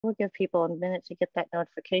We'll give people a minute to get that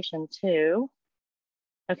notification too.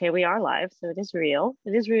 Okay, we are live, so it is real.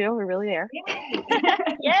 It is real. We're really there.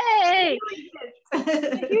 Yay!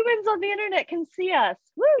 The humans on the internet can see us.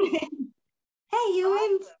 Woo! Hey,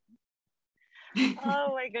 humans.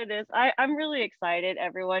 Oh my goodness. I'm really excited,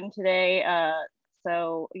 everyone, today.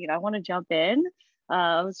 So, I want to jump in.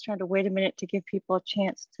 I was trying to wait a minute to give people a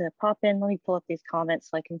chance to pop in. Let me pull up these comments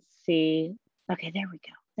so I can see. Okay, there we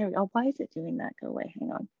go. There we go. Why is it doing that? Go away.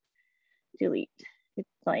 Hang on. Delete. It's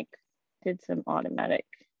like did some automatic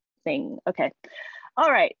thing. Okay. All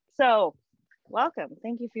right. So welcome.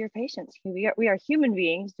 Thank you for your patience. We are human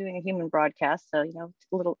beings doing a human broadcast. So,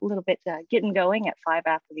 a little bit getting going at 5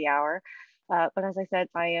 after the hour. But as I said,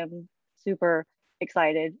 I am super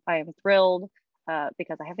excited. I am thrilled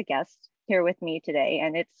because I have a guest here with me today,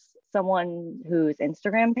 and it's someone whose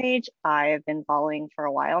Instagram page I have been following for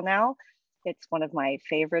a while now. It's one of my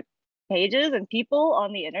favorite pages and people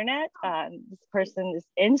on the internet. This person is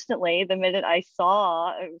instantly, the minute I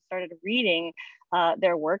started reading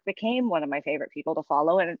their work, became one of my favorite people to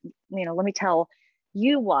follow. And, let me tell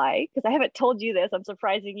you why, because I haven't told you this. I'm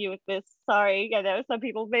surprising you with this. Sorry, I know some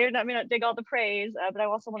people may not dig all the praise, but I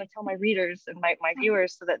also want to tell my readers and my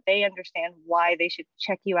viewers so that they understand why they should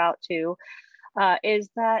check you out too, is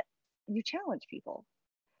that you challenge people.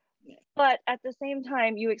 But at the same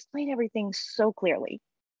time, you explain everything so clearly.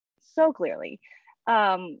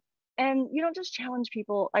 And you don't just challenge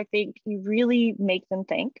people. I think you really make them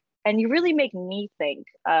think, and you really make me think.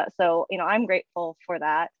 So, I'm grateful for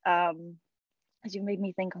that. As you made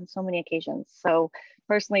me think on so many occasions. So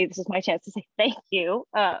personally, this is my chance to say thank you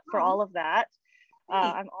for all of that.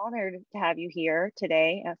 I'm honored to have you here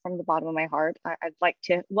today from the bottom of my heart. I'd like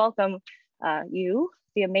to welcome you,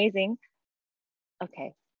 the amazing,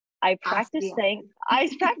 okay. I practiced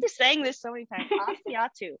saying this so many times.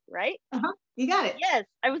 Asiatu, right? You got it. Yes.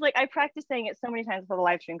 I was like, I practiced saying it so many times for the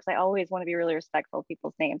live stream because I always want to be really respectful of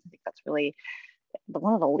people's names. I think that's really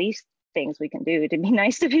one of the least things we can do, to be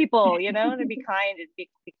nice to people, to be kind and be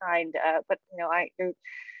kind. But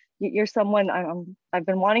you're someone I've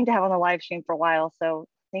been wanting to have on the live stream for a while. So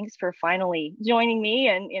thanks for finally joining me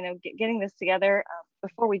and getting this together.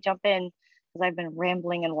 Before we jump in, because I've been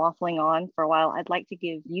rambling and waffling on for a while, I'd like to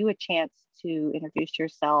give you a chance to introduce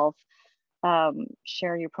yourself,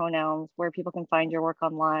 share your pronouns, where people can find your work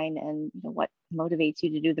online, and what motivates you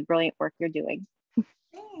to do the brilliant work you're doing.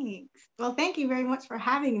 Thanks. Well, thank you very much for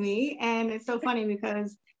having me. And it's so funny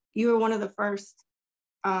because you were one of the first,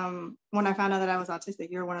 when I found out that I was autistic,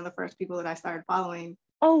 you were one of the first people that I started following.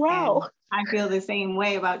 Oh, wow. And I feel the same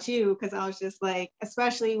way about you, because I was just like,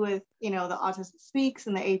 especially with, the Autism Speaks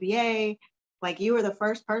and the ABA, like you were the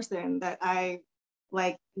first person that I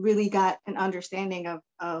really got an understanding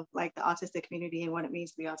of like the autistic community and what it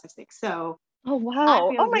means to be autistic. So oh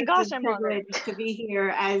wow, oh my gosh, I'm honored to be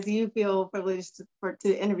here, as you feel privileged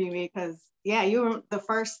to interview me, because you were the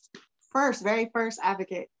very first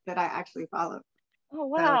advocate that I actually followed. Oh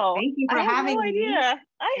wow, so thank you for having me.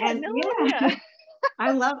 I had no idea.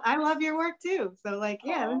 I love your work too. So this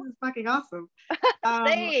is fucking awesome.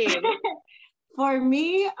 Same. For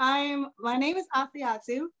me, my name is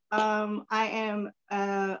Asiatu. I am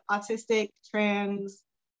autistic, trans,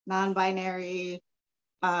 non-binary,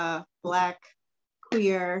 Black,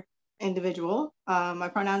 queer individual. My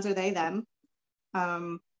pronouns are they, them. I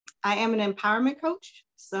am an empowerment coach.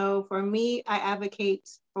 So for me, I advocate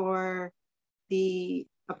for the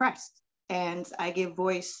oppressed, and I give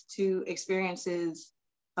voice to experiences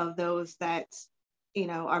of those that,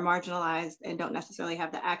 are marginalized and don't necessarily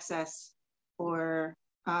have the access or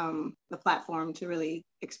the platform to really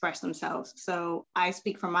express themselves. So I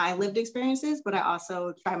speak from my lived experiences, but I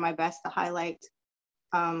also try my best to highlight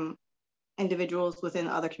individuals within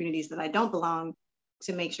other communities that I don't belong,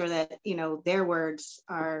 to make sure that, their words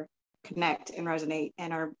are connect and resonate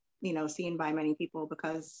and are, seen by many people,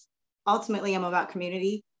 because ultimately I'm about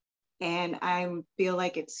community. And I feel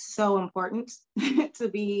like it's so important to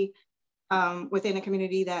be within a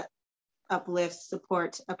community that uplifts,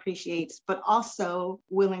 supports, appreciates, but also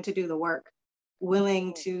willing to do the work,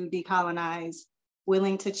 willing to decolonize,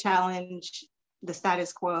 willing to challenge the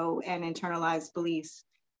status quo and internalize beliefs,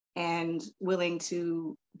 and willing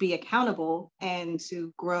to be accountable and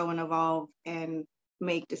to grow and evolve and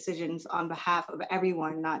make decisions on behalf of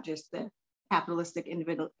everyone, not just the capitalistic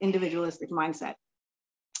individualistic mindset.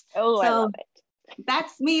 Oh, so I love it.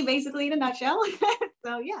 That's me basically in a nutshell.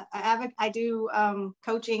 So yeah, I do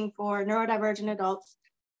coaching for neurodivergent adults,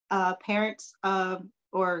 parents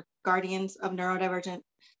or guardians of neurodivergent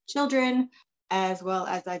children, as well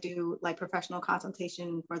as I do like professional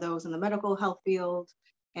consultation for those in the medical health field.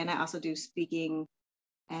 And I also do speaking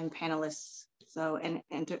and panelists. So, and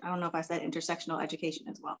I don't know if I said intersectional education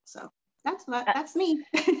as well. So that's me.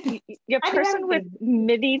 You're a person with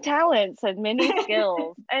many talents and many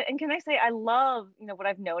skills. And can I say, I love, what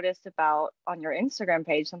I've noticed about on your Instagram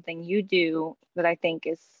page, something you do that I think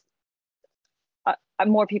is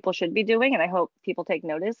more people should be doing, and I hope people take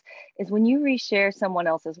notice, is when you reshare someone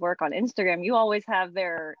else's work on Instagram, you always have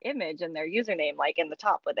their image and their username like in the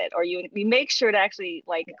top with it, or you make sure to actually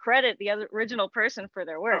like credit the other original person for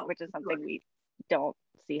their work, which is something we don't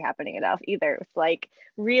see happening enough either. It's like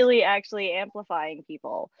really actually amplifying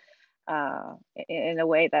people in a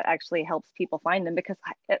way that actually helps people find them, because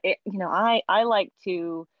I like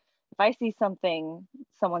to, if I see something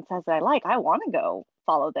someone says that I like, I want to go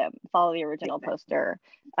follow them, follow the original poster.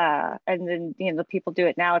 And then, the people do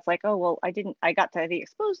it now. It's like, oh, well, I got to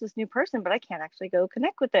expose this new person, but I can't actually go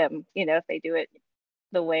connect with them, if they do it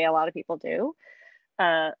the way a lot of people do.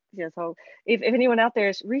 So if anyone out there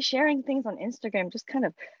is resharing things on Instagram, just kind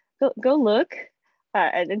of go look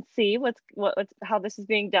and see how this is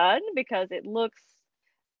being done, because it looks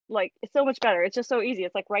like it's so much better. It's just so easy.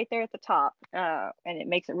 It's like right there at the top, and it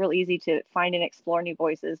makes it real easy to find and explore new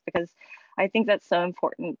voices, because I think that's so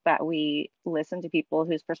important that we listen to people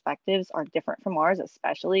whose perspectives are different from ours,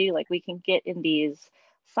 especially like we can get in these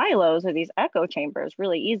silos or these echo chambers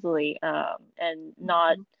really easily, and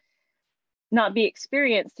not be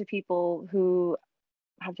experienced to people who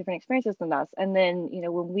have different experiences than us. And then,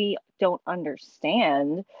 when we don't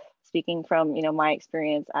understand, speaking from, my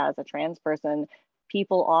experience as a trans person,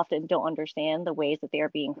 people often don't understand the ways that they are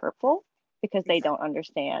being hurtful because they don't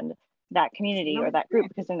understand that community or that group,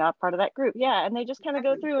 because they're not part of that group. Yeah. And they just kind of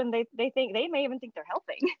go through and they think, they may even think they're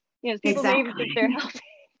helping. People may even think they're helping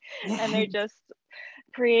and they're just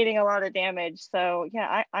creating a lot of damage. So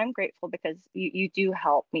yeah, I'm grateful because you do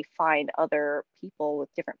help me find other people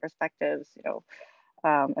with different perspectives,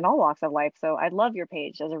 in all walks of life. So I love your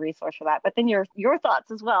page as a resource for that. But then your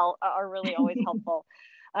thoughts as well are really always helpful.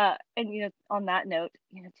 And on that note,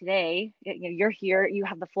 today, you're here, you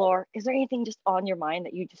have the floor. Is there anything just on your mind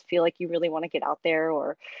that you just feel like you really want to get out there,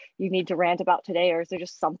 or you need to rant about today, or is there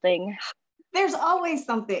just something? There's always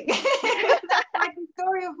something. That's like the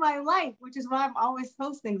story of my life, which is why I'm always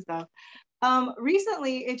posting stuff.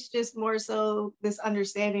 Recently, it's just more so this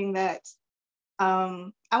understanding that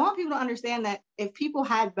I want people to understand that if people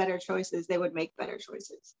had better choices, they would make better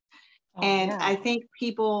choices. I think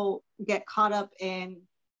people get caught up in,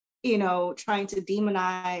 trying to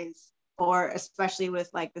demonize, or especially with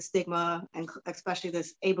like the stigma, and especially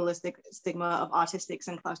this ableistic stigma of autistics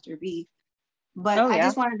and cluster B. But I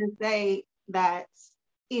just wanted to say that,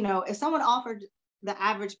 if someone offered the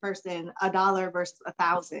average person $1 versus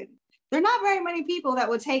 1,000, there are not very many people that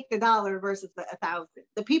would take the $1 versus the 1,000.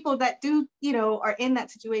 The people that do, are in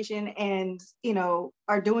that situation and,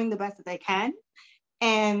 are doing the best that they can.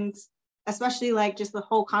 And especially like just the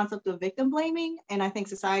whole concept of victim blaming. And I think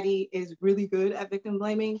society is really good at victim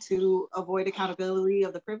blaming to avoid accountability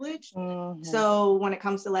of the privilege. Mm-hmm. So when it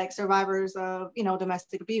comes to like survivors of,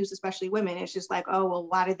 domestic abuse, especially women, it's just like, oh, well,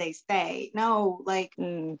 why did they stay? No, like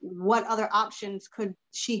what other options could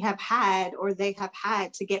she have had, or they have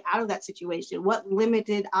had, to get out of that situation? What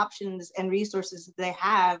limited options and resources did they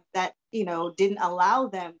have that, didn't allow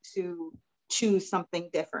them to choose something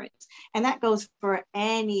different? And that goes for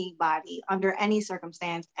anybody under any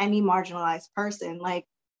circumstance, any marginalized person. Like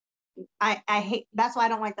I hate, that's why I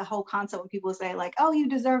don't like the whole concept when people say like, oh, you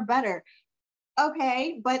deserve better.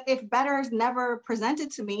 Okay, but if better is never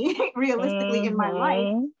presented to me realistically in my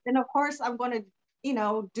life, then of course I'm going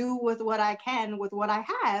to do with what I can with what I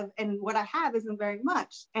have, and what I have isn't very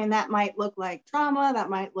much. And that might look like trauma, that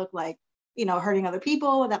might look like hurting other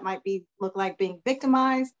people, that might look like being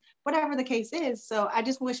victimized, whatever the case is. So I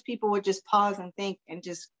just wish people would just pause and think and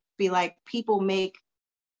just be like, people make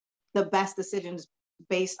the best decisions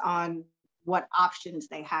based on what options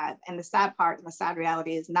they have. And the sad part and the sad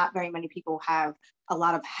reality is not very many people have a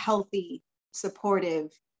lot of healthy,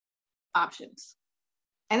 supportive options.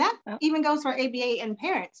 And that even goes for ABA and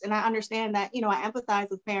parents. And I understand that, I empathize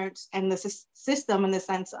with parents and the system in the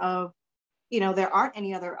sense of, there aren't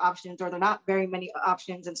any other options, or there are not very many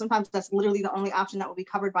options. And sometimes that's literally the only option that will be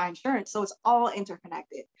covered by insurance. So it's all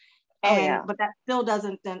interconnected. But that still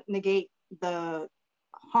doesn't negate the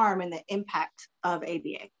harm and the impact of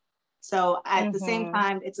ABA. So at the same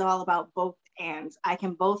time, it's all about both ands. I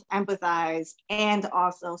can both empathize and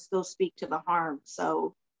also still speak to the harm.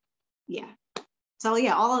 So yeah. So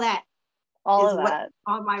yeah, all of that is what's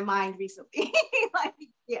on my mind recently. Like,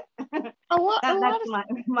 yeah. A lot that's of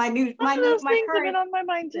my things have been on my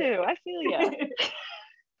mind too. I feel you.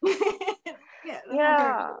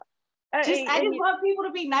 Yeah. I just want people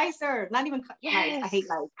to be nicer, not even nice. I hate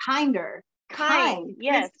nice, kinder, kind,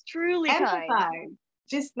 yes, just truly kind, empathize,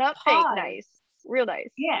 just not pause. fake nice, real nice.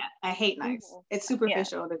 Yeah, I hate nice. Mm-hmm. It's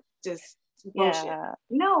superficial. To just bullshit. Yeah.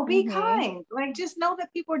 No, be kind. Like, just know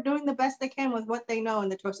that people are doing the best they can with what they know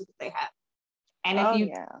and the choices that they have. And if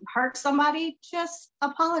you hurt somebody, just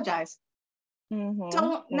apologize.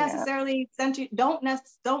 Don't necessarily center. Don't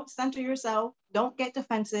center yourself. Don't get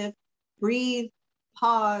defensive. Breathe.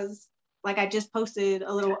 Pause. Like I just posted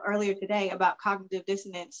a little earlier today about cognitive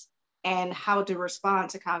dissonance and how to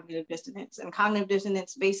respond to cognitive dissonance. And cognitive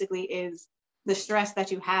dissonance basically is the stress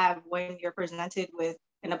that you have when you're presented with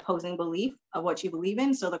an opposing belief of what you believe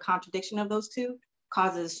in. So the contradiction of those two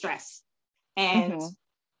causes stress. And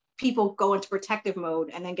people go into protective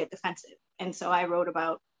mode and then get defensive. And so I wrote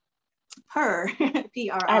about PER,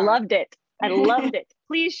 P-R-R. I loved it. I loved it.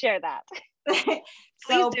 Please share that.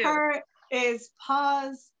 So PER is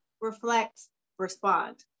pause, reflect,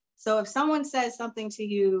 respond. So if someone says something to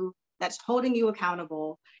you that's holding you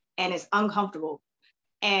accountable and is uncomfortable,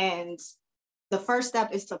 and the first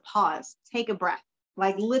step is to pause, take a breath,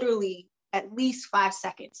 like literally at least 5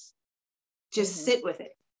 seconds, just sit with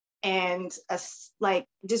it and like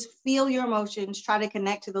just feel your emotions, try to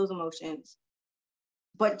connect to those emotions.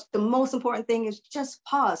 But the most important thing is just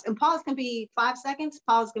pause. And pause can be 5 seconds,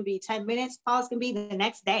 pause can be 10 minutes, pause can be the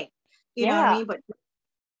next day. You know what I mean? But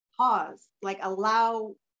pause, like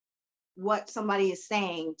allow what somebody is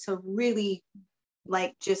saying to really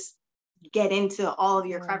like just get into all of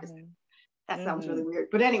your crevices. That sounds really weird.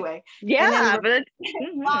 But anyway. Yeah, but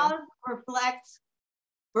pause, reflect.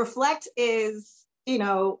 Reflect is, you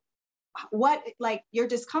know, what like your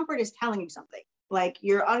discomfort is telling you something. Like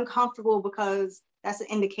you're uncomfortable because that's an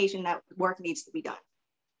indication that work needs to be done.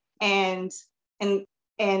 And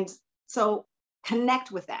so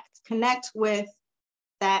connect with that. Connect with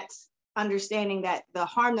that understanding that the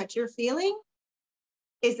harm that you're feeling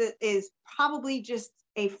is probably just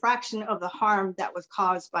a fraction of the harm that was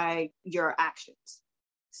caused by your actions.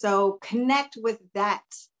 So connect with that.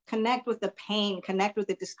 Connect with the pain, connect with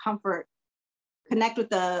the discomfort, connect with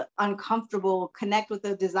the uncomfortable, connect with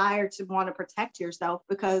the desire to want to protect yourself,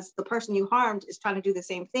 because the person you harmed is trying to do the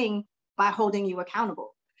same thing by holding you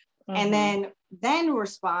accountable. And then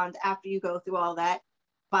respond after you go through all that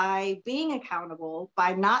by being accountable,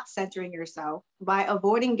 by not centering yourself, by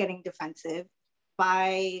avoiding getting defensive,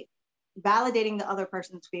 by validating the other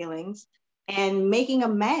person's feelings and making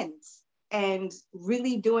amends and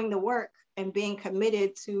really doing the work and being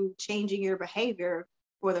committed to changing your behavior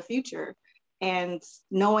for the future. And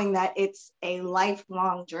knowing that it's a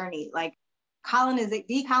lifelong journey. Like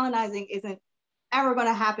decolonizing isn't ever going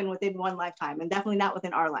to happen within one lifetime, and definitely not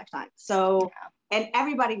within our lifetime. So, and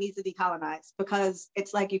everybody needs to decolonize, because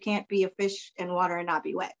it's like you can't be a fish in water and not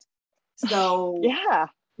be wet. So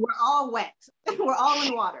we're all wet. We're all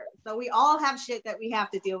in water. So we all have shit that we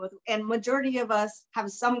have to deal with. And majority of us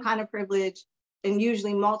have some kind of privilege, and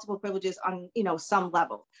usually multiple privileges on, you know, some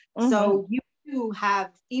level. So you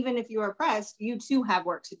have, even if you're oppressed, you too have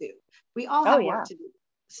work to do. We all have work to do.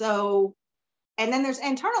 So, and then there's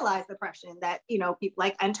internalized oppression that, you know, people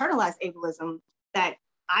like internalized ableism that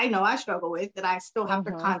I know I struggle with, that I still have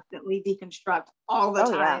to constantly deconstruct all the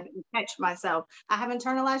time and catch myself. I have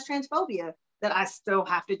internalized transphobia that I still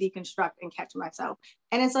have to deconstruct and catch myself.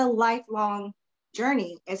 And it's a lifelong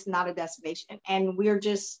journey. It's not a destination. And we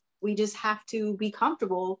just have to be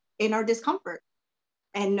comfortable in our discomfort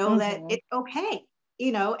and know that it's okay,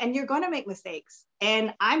 you know, and you're going to make mistakes,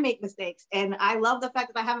 and I make mistakes. And I love the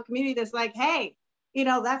fact that I have a community that's like, hey, you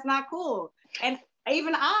know, that's not cool. And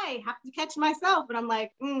even I have to catch myself, and I'm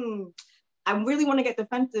like, I really want to get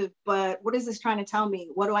defensive, but what is this trying to tell me?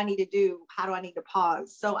 What do I need to do? How do I need to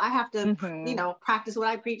pause? So I have to, you know, practice what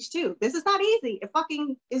I preach too. This is not easy. It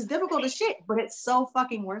fucking is difficult as shit, but it's so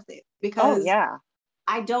fucking worth it, because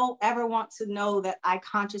I don't ever want to know that I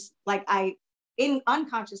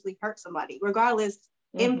unconsciously hurt somebody. Regardless,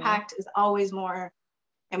 impact is always more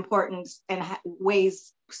important and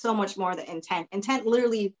weighs so much more than intent. Intent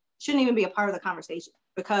literally shouldn't even be a part of the conversation,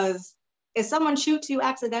 because if someone shoots you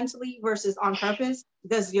accidentally versus on purpose,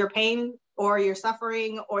 does your pain or your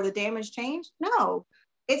suffering or the damage change? No,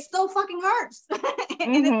 it still fucking hurts.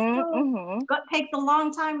 And it still takes a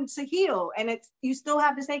long time to heal. And you still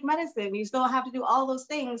have to take medicine. You still have to do all those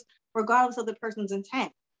things regardless of the person's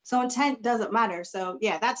intent. So intent doesn't matter. So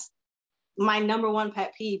yeah, that's my number one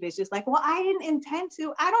pet peeve, is just like, well, I didn't intend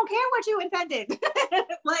to. I don't care what you intended.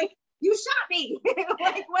 Like, you shot me.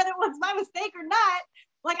 Like, whether it was my mistake or not,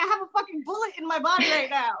 like, I have a fucking bullet in my body right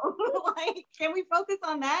now. Like, can we focus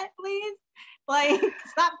on that, please? Like,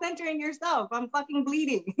 stop centering yourself. I'm fucking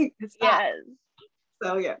bleeding. Stop. Yes.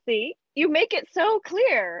 So yeah. See, you make it so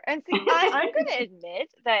clear. And see, I'm going to admit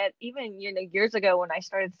that even, years ago when I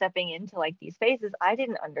started stepping into like these spaces, I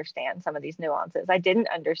didn't understand some of these nuances. I didn't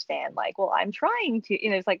understand like, well, I'm trying to,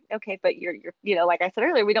 it's like, okay, but you're, like I said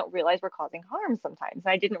earlier, we don't realize we're causing harm sometimes.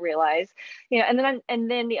 I didn't realize, and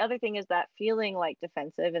then the other thing is that feeling like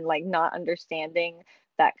defensive and like not understanding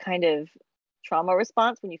that kind of trauma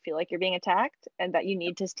response when you feel like you're being attacked and that you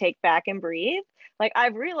need to take back and breathe. Like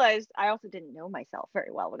I've realized I also didn't know myself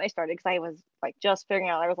very well when I started because I was like just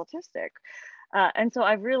figuring out I was autistic. And so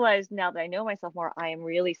I've realized now that I know myself more, I am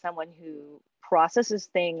really someone who processes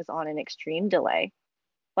things on an extreme delay.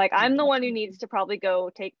 Like I'm the one who needs to probably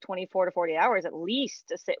go take 24 to 40 hours at least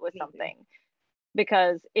to sit with something.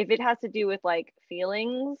 Because if it has to do with like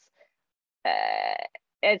feelings,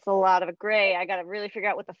 it's a lot of gray. I got to really figure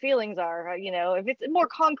out what the feelings are. If it's more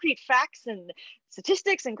concrete facts and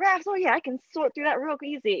statistics and graphs, oh yeah, I can sort through that real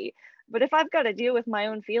easy. But if I've got to deal with my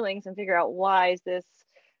own feelings and figure out why is this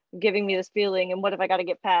giving me this feeling and what have I got to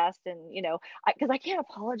get past, and because I can't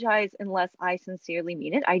apologize unless I sincerely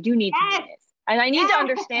mean it. I do need to mean it, and I need to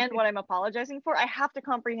understand what I'm apologizing for. I have to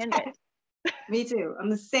comprehend it. Me too.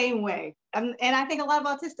 I'm the same way. And I think a lot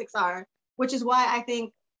of autistics are, which is why I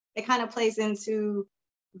think it kind of plays into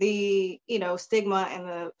the stigma and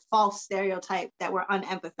the false stereotype that we're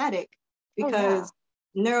unempathetic, because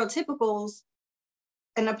neurotypicals,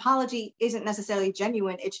 an apology isn't necessarily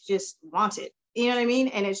genuine. It's just wanted, you know what I mean?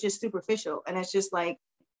 And it's just superficial, and it's just like,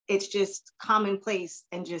 it's just commonplace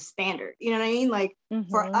and just standard, you know what I mean? Like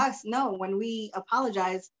for us, no, when we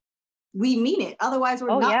apologize, we mean it. Otherwise, we're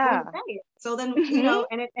not going to say it. So then,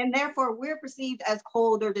 and therefore we're perceived as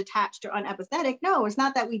cold or detached or unempathetic. No, it's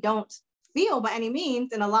not that we don't feel by any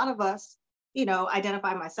means. And a lot of us,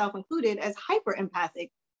 identify, myself included, as hyper empathic.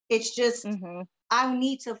 It's just, I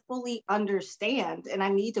need to fully understand and I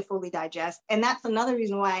need to fully digest. And that's another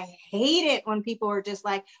reason why I hate it when people are just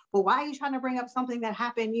like, well, why are you trying to bring up something that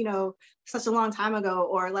happened, such a long time ago,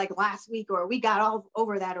 or like last week, or we got all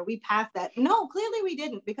over that, or we passed that. No, clearly we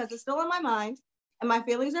didn't, because it's still in my mind and my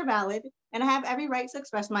feelings are valid. And I have every right to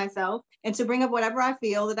express myself and to bring up whatever I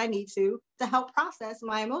feel that I need to help process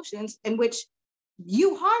my emotions in which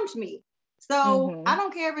you harmed me. So I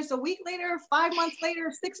don't care if it's a week later, 5 months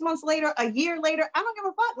later, 6 months later, a year later, I don't give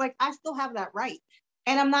a fuck. Like, I still have that right.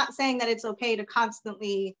 And I'm not saying that it's okay to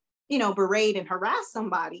constantly, berate and harass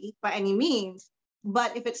somebody by any means.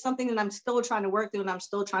 But if it's something that I'm still trying to work through and I'm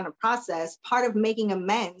still trying to process, part of making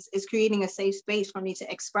amends is creating a safe space for me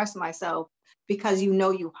to express myself, because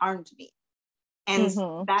you harmed me. And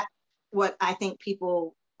that's what I think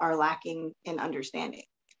people are lacking in understanding.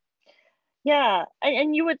 Yeah.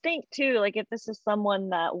 And you would think too, like if this is someone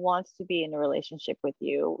that wants to be in a relationship with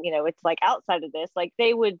you, it's like outside of this, like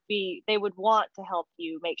they would want to help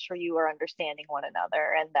you make sure you are understanding one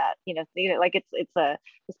another, and that, like it's a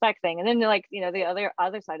respect thing. And then like, the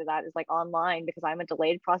other side of that is like online, because I'm a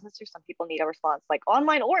delayed processor. Some people need a response like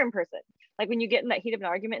online or in person. Like when you get in that heat of an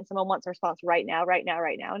argument and someone wants a response right now,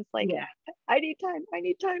 and it's like, I need time.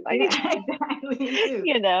 Exactly.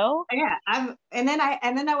 Yeah. And then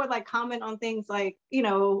I would like comment on things like,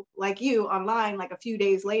 like you online, like a few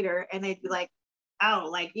days later, and they'd be like, oh,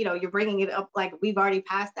 like, you're bringing it up, like we've already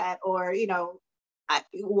passed that, or,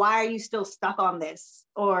 why are you still stuck on this?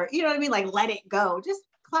 Or, you know what I mean? Like, let it go. Just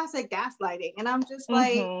classic gaslighting. And I'm just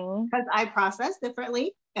like, because I process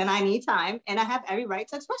differently and I need time and I have every right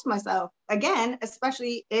to express myself. Again,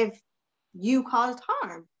 especially if you caused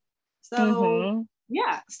harm. So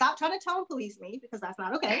yeah, stop trying to tone police me, because that's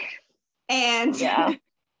not okay. And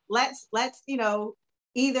let's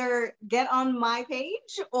either get on my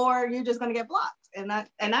page or you're just going to get blocked, and that's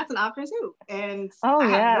an option too. And I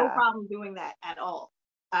have no problem doing that at all.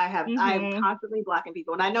 I'm constantly blocking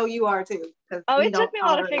people, and I know you are too. It took me a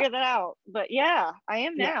while to figure that out, but I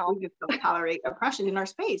am now. We just don't tolerate oppression in our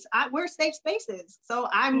space. We're safe spaces, so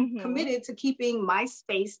I'm committed to keeping my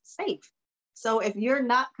space safe. So if you're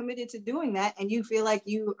not committed to doing that and you feel like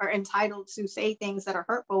you are entitled to say things that are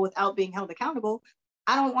hurtful without being held accountable,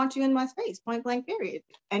 I don't want you in my space, point blank, period.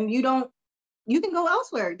 And you can go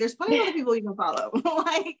elsewhere. There's plenty of other people you can follow.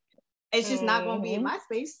 Like, it's just not going to be in my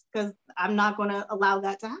space, because I'm not going to allow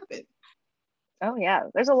that to happen. Oh yeah,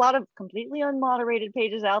 there's a lot of completely unmoderated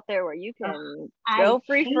pages out there where you can go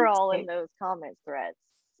free for all in those comment threads.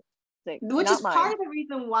 Which is part of the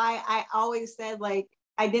reason why I always said, like,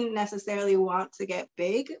 I didn't necessarily want to get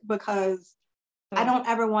big, because I don't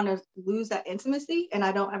ever want to lose that intimacy, and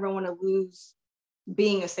I don't ever want to lose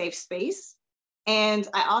being a safe space. And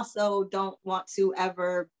I also don't want to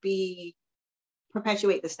ever be,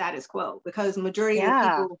 perpetuate the status quo, because majority of the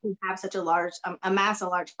Yeah. people who have such a large amass a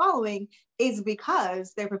large following is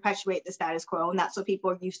because they perpetuate the status quo, and that's what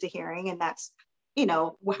people are used to hearing, and that's, you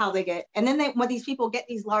know, how they get. And then when these people get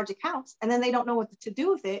these large accounts and then they don't know what to do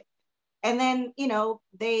with it, and then, you know,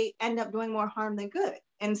 they end up doing more harm than good.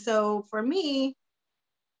 And so for me,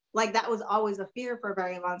 like, that was always a fear for a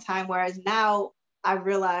very long time, whereas now I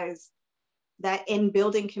realize that in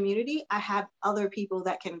building community, I have other people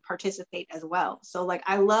that can participate as well. So like,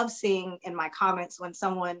 I love seeing in my comments when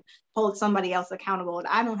someone holds somebody else accountable and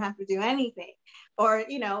I don't have to do anything, or,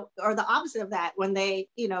 you know, or the opposite of that, when they,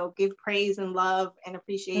 you know, give praise and love and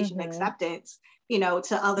appreciation, acceptance, you know,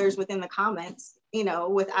 to others within the comments, you know,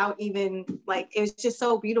 without even, like, it was just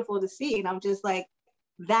so beautiful to see. And I'm just like,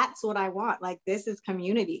 that's what I want. Like, this is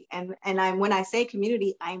community. And when I say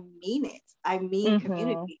community, I mean it. I mean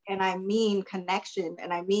community, and I mean connection,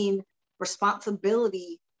 and I mean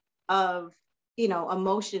responsibility of, you know,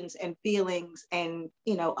 emotions and feelings and,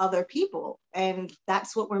 you know, other people. And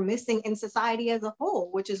that's what we're missing in society as a whole,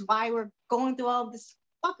 which is why we're going through all this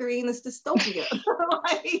fuckery and this dystopia.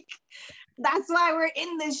 Like, that's why we're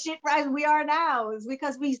in this shit right we are now, is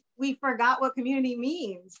because we forgot what community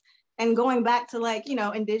means. And going back to, like, you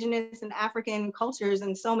know, indigenous and African cultures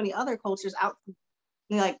and so many other cultures out,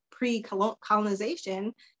 you know, like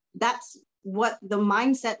pre-colonization, that's what the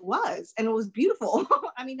mindset was. And it was beautiful.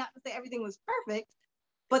 I mean, not to say everything was perfect,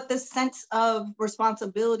 but the sense of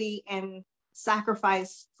responsibility and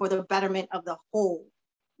sacrifice for the betterment of the whole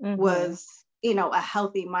was, you know, a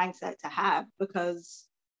healthy mindset to have, because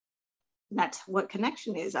that's what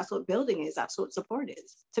connection is. That's what building is. That's what support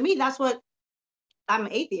is. To me, that's what, I'm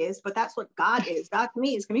an atheist, but that's what God is. God to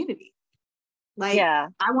me is community. Like, I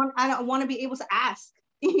don't want to be able to ask,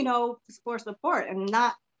 you know, for support, and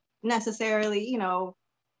not necessarily, you know,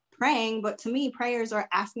 praying, but to me, prayers are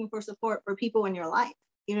asking for support for people in your life.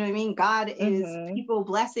 You know what I mean? God is people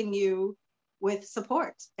blessing you with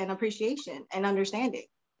support and appreciation and understanding.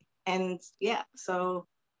 And yeah, so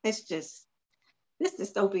it's just, this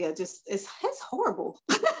dystopia just it's horrible.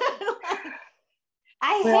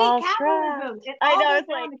 I hate capitalism. I know, it's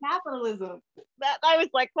like capitalism. That I was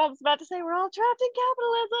like, I was about to say, we're all trapped in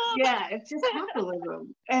Yeah, capitalism. it's just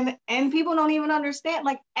capitalism, and people don't even understand.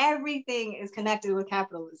 Like, everything is connected with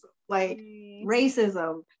capitalism. Like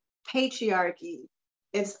racism, patriarchy,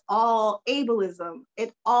 it's all ableism.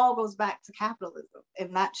 It all goes back to capitalism,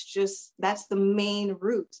 and that's the main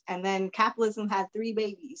root. And then capitalism had three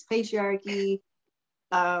babies: patriarchy,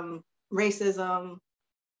 racism.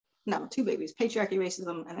 No, two babies: patriarchy,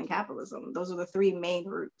 racism, and then capitalism. Those are the three main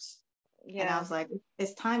roots. Yeah. And I was like,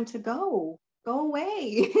 it's time to go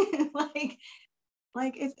away. like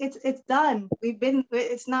it's done.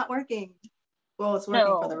 It's not working. Well, it's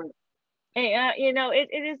working for the rest. You know, it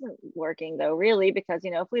isn't working though, really, because,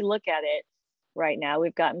 you know, if we look at it right now,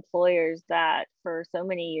 we've got employers that for so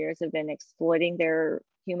many years have been exploiting their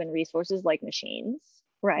human resources like machines.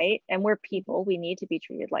 Right. And we're people, we need to be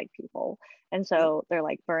treated like people. And so they're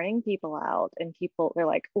like burning people out, and they're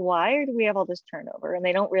like, why do we have all this turnover? And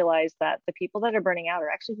they don't realize that the people that are burning out are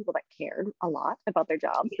actually people that cared a lot about their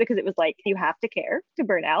jobs, because it was like, you have to care to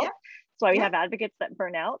burn out. That's why we have advocates that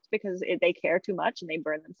burn out, because they care too much and they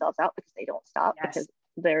burn themselves out because they don't stop, because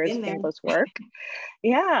there is endless work.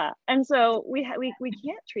 And so we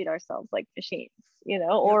can't treat ourselves like machines, you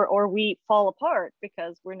know, or we fall apart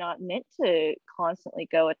because we're not meant to constantly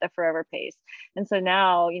go at the forever pace. And so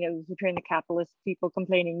now, you know, you're hearing the capitalist people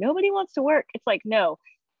complaining, nobody wants to work. It's like, no,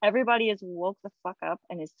 everybody is woke the fuck up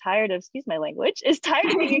and is tired of, excuse my language, is tired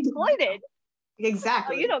of being exploited.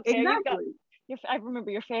 Exactly. You don't care. I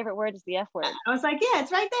remember your favorite word is the F word. I was like, yeah,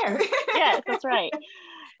 it's right there. Yes, that's right.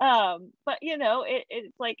 But you know,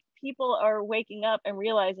 it's like people are waking up and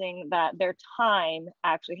realizing that their time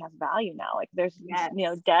actually has value now. Like, there's you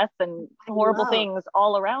know, death and horrible things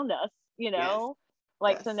all around us, you know.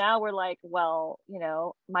 So now we're like, well, you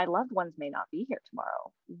know, my loved ones may not be here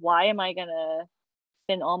tomorrow. Why am I gonna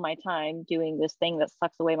spend all my time doing this thing that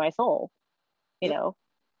sucks away my soul, you know?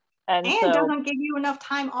 And so, doesn't give you enough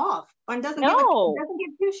time off, or doesn't give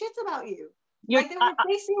two shits about you. Like, they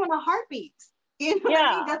replace you in a heartbeat. You know what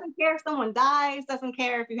I mean? Doesn't care if someone dies, doesn't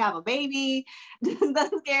care if you have a baby,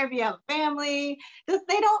 doesn't care if you have a family. They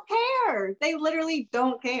don't care. They literally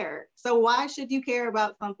don't care. So why should you care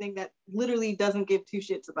about something that literally doesn't give two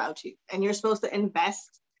shits about you? And you're supposed to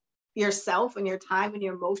invest yourself and your time and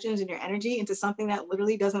your emotions and your energy into something that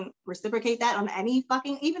literally doesn't reciprocate that on any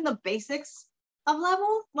fucking, even the basics of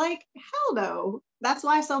level? Like, hell no. That's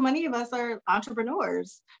why so many of us are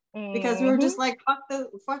entrepreneurs, because we were just like, fuck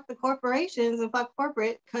the corporations and fuck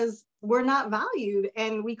corporate, because we're not valued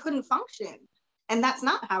and we couldn't function. And that's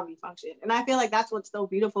not how we function. And I feel like that's what's so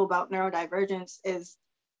beautiful about neurodivergence is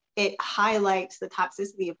it highlights the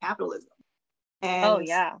toxicity of capitalism. Oh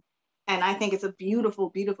yeah. And I think it's a beautiful,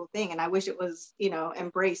 beautiful thing. And I wish it was, you know,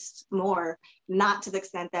 embraced more, not to the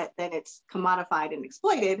extent that it's commodified and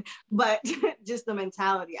exploited, but just the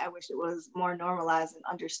mentality. I wish it was more normalized and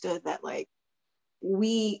understood that like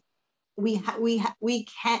we help,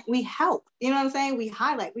 you know what I'm saying? We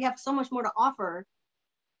highlight, we have so much more to offer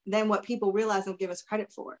than what people realize and give us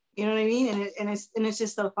credit for. You know what I mean? And it's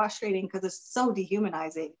just so frustrating because it's so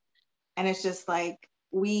dehumanizing. And it's just like,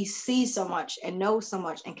 we see so much and know so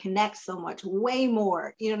much and connect so much, way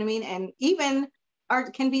more, you know what I mean? And even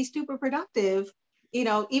art can be super productive, you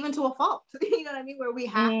know, even to a fault, you know what I mean? Where we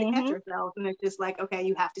have to catch ourselves and it's just like, okay,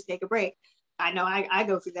 you have to take a break. I know I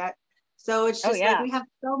go through that. So it's just like, we have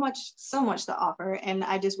so much to offer. And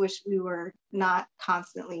I just wish we were not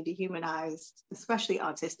constantly dehumanized, especially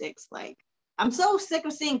autistics. Like, I'm so sick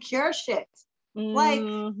of seeing cure shit. Like,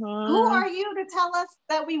 who are you to tell us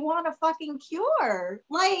that we want a fucking cure?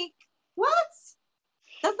 Like, what?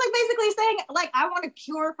 That's like basically saying, like, I want a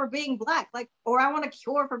cure for being Black, like, or I want a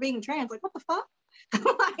cure for being trans. Like, what the fuck?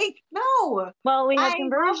 Like, no. Well, we have I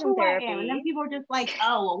conversion therapy. And then people are just like,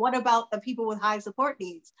 oh, well, what about the people with high support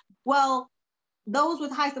needs? Well, those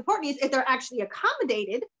with high support needs, if they're actually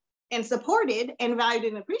accommodated and supported and valued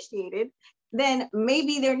and appreciated, then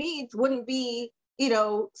maybe their needs wouldn't be, you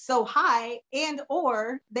know, so high, and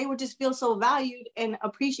or they would just feel so valued and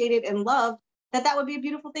appreciated and loved that would be a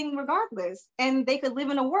beautiful thing regardless. And they could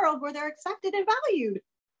live in a world where they're accepted and valued.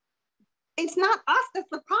 It's not us that's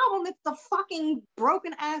the problem. It's the fucking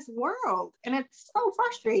broken ass world. And it's so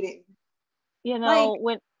frustrating. You know,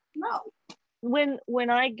 like, when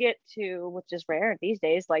I get to, which is rare these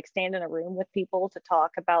days, like stand in a room with people to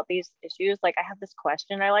talk about these issues, like I have this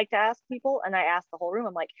question I like to ask people, and I ask the whole room,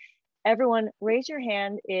 I'm like, everyone raise your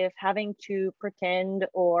hand if having to pretend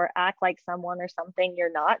or act like someone or something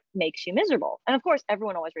you're not makes you miserable. And of course,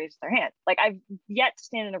 everyone always raises their hand. Like I've yet to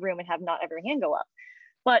stand in a room and have not every hand go up.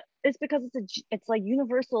 But it's because it's like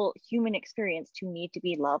universal human experience to need to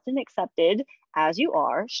be loved and accepted as you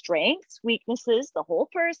are, strengths, weaknesses, the whole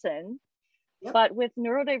person. Yep. But with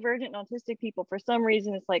neurodivergent and autistic people, for some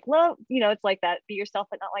reason, it's like, well, you know, it's like that, be yourself,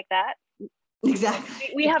 but not like that.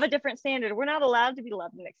 Exactly. We have a different standard. We're not allowed to be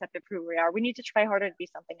loved and accepted for who we are. We need to try harder to be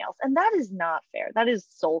something else. And that is not fair. That is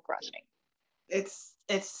soul crushing. It's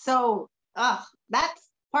so, that's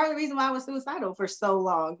part of the reason why I was suicidal for so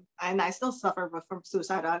long. And I still suffer from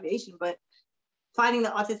suicidal ideation, but finding the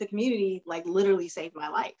autistic community, like literally saved my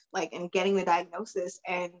life, like, and getting the diagnosis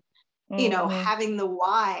and, you know, having the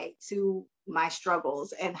why to my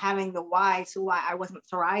struggles and having the why to why I wasn't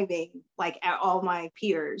thriving like at all my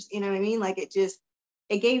peers, you know what I mean? Like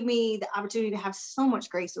it gave me the opportunity to have so much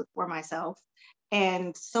grace for myself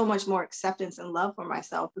and so much more acceptance and love for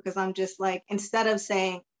myself, because I'm just like, instead of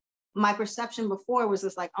saying, my perception before was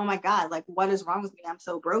just like, oh my God, like what is wrong with me? I'm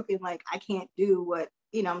so broken. Like I can't do what,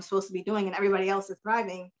 you know, I'm supposed to be doing and everybody else is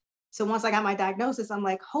thriving. So once I got my diagnosis, I'm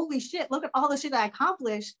like, holy shit, look at all the shit I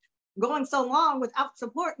accomplished going so long without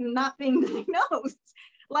support and not being diagnosed.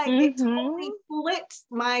 Like it totally flipped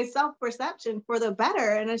my self-perception for the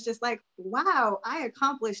better. And it's just like, wow, I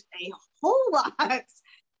accomplished a whole lot.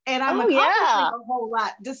 And I'm accomplishing a whole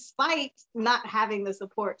lot despite not having the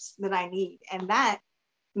supports that I need. And that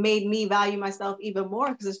made me value myself even more,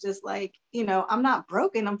 because it's just like, you know, I'm not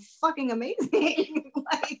broken, I'm fucking amazing.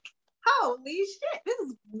 Like, holy shit, this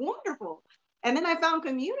is wonderful. And then I found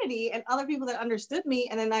community and other people that understood me,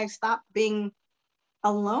 and then I stopped being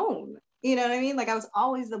alone. You know what I mean? Like I was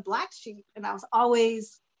always the black sheep and I was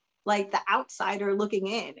always like the outsider looking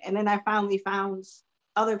in. And then I finally found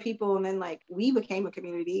other people, and then like we became a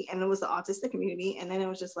community, and it was the autistic community. And then it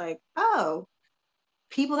was just like, oh,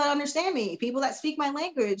 people that understand me, people that speak my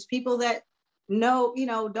language, people that know, you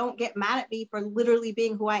know, don't get mad at me for literally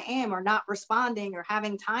being who I am, or not responding, or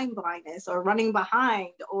having time blindness, or running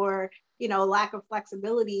behind, or, you know, lack of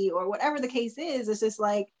flexibility, or whatever the case is. It's just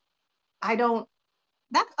like,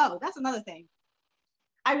 that's another thing.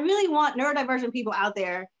 I really want neurodivergent people out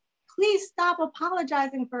there, please stop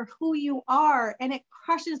apologizing for who you are. And it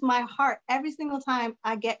crushes my heart every single time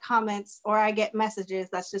I get comments or I get messages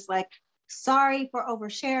that's just like, sorry for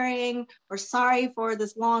oversharing, or sorry for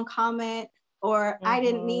this long comment, or I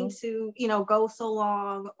didn't mean to, you know, go so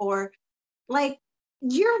long, or like,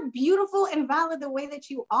 you're beautiful and valid the way that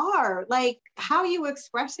you are. Like how you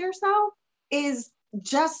express yourself is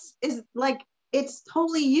like, it's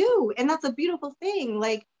totally you. And that's a beautiful thing.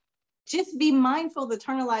 Like, just be mindful of the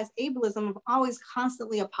internalized ableism of always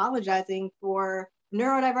constantly apologizing for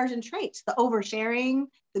neurodivergent traits, the oversharing,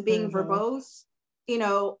 the being verbose, you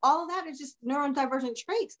know, all of that is just neurodivergent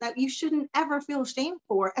traits that you shouldn't ever feel shame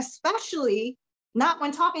for, especially not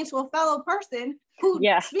when talking to a fellow person who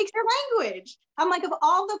speaks your language. I'm like, of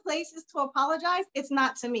all the places to apologize, it's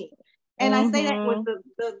not to me. And I say that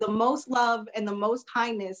with the most love and the most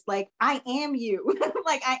kindness, like, I am you.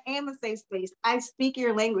 Like, I am a safe space. I speak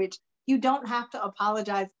your language. You don't have to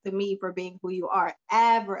apologize to me for being who you are,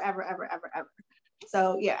 ever, ever, ever, ever, ever.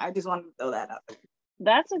 So yeah, I just wanted to throw that out there.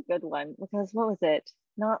 That's a good one, because what was it?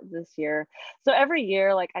 Not this year. So every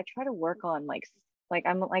year, like, I try to work on like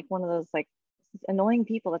I'm like one of those like annoying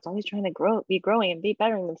people that's always trying to be growing and be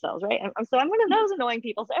bettering themselves, right? So I'm one of those annoying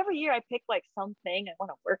people. So every year I pick like something I want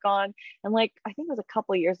to work on. And like, I think it was a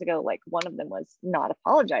couple of years ago, like one of them was not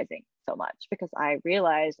apologizing so much, because I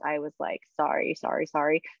realized I was like, sorry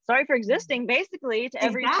for existing, basically, to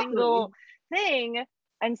every single thing.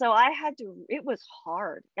 And so I had to, it was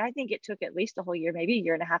hard. I think it took at least a whole year, maybe a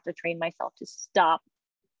year and a half, to train myself to stop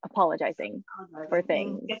apologizing for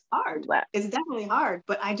things. It's hard. It's definitely hard,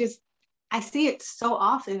 but I see it so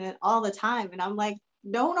often and all the time. And I'm like,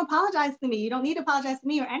 don't apologize to me. You don't need to apologize to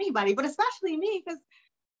me or anybody, but especially me, because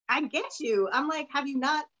I get you. I'm like, have you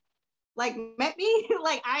not like met me?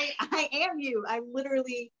 Like, I am you. I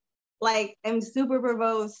literally like am super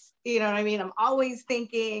verbose. You know what I mean? I'm always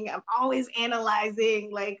thinking, I'm always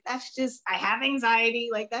analyzing. Like, that's just, I have anxiety.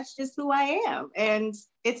 Like, that's just who I am. And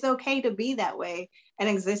it's okay to be that way and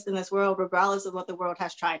exist in this world, regardless of what the world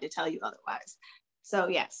has tried to tell you otherwise. So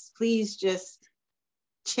yes, please just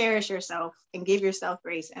cherish yourself and give yourself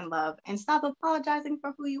grace and love, and stop apologizing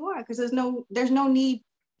for who you are, because there's no need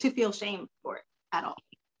to feel shame for it at all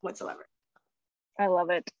whatsoever. I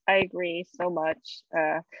love it. I agree so much.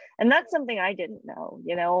 And that's something I didn't know,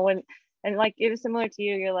 you know, and like, it was similar to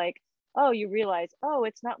you. You're like, oh, you realize, oh,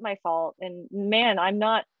 it's not my fault. And man, I'm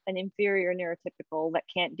not an inferior neurotypical that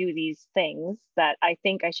can't do these things that I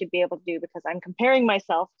think I should be able to do, because I'm comparing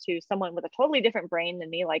myself to someone with a totally different brain than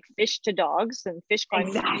me, like fish to dogs, and fish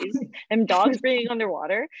climbing trees and dogs breathing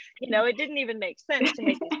underwater. You know, it didn't even make sense to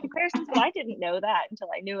make these comparisons, but I didn't know that until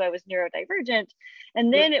I knew I was neurodivergent.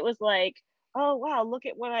 And then it was like, oh wow, look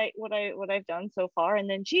at what I've done so far, and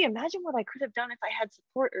then gee, imagine what I could have done if I had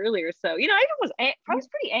support earlier. So, you know, I was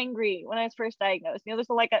pretty angry when I was first diagnosed. You know, there's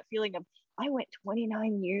like that feeling of, I went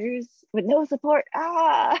 29 years with no support.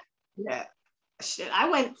 Yeah, shit, I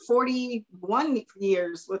went 41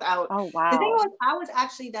 years without. Oh wow. The thing was, I was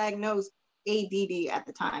actually diagnosed ADD at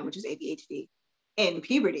the time, which is ADHD, in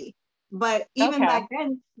puberty. But even back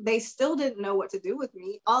then, they still didn't know what to do with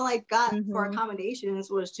me. All I got for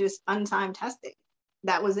accommodations was just untimed testing.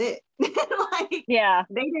 That was it. Like, yeah,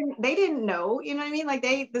 they didn't know, you know what I mean? Like,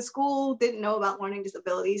 the school didn't know about learning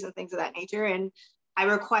disabilities and things of that nature. And I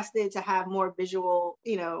requested to have more visual,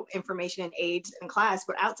 you know, information and aids in class.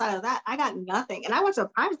 But outside of that, I got nothing. And I went to a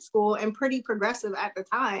private school and pretty progressive at the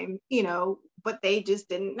time, you know, but they just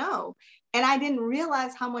didn't know. And I didn't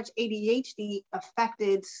realize how much ADHD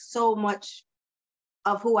affected so much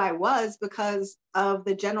of who I was, because of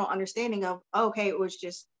the general understanding of, okay, it was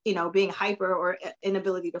just, you know, being hyper or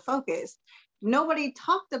inability to focus. Nobody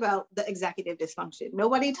talked about the executive dysfunction.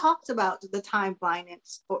 Nobody talked about the time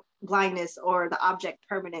blindness or the object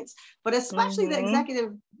permanence, but especially the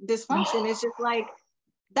executive dysfunction is just like,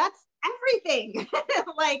 that's everything.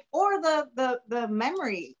 Like, or the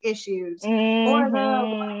memory issues, or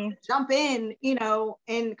the jump in, you know,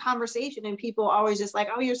 in conversation, and people always just like,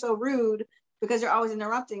 oh, you're so rude because you're always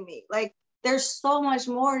interrupting me. Like, there's so much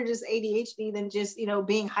more to just ADHD than just, you know,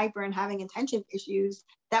 being hyper and having attention issues,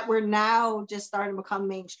 that we're now just starting to become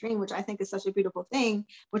mainstream, which I think is such a beautiful thing,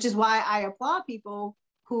 which is why I applaud people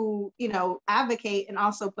who, you know, advocate and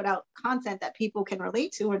also put out content that people can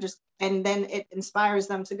relate to, and then it inspires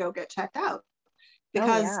them to go get checked out,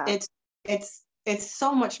 because it's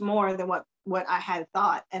so much more than what I had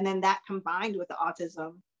thought. And then that combined with the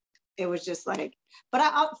autism, it was just like, but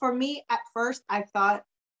for me at first, I thought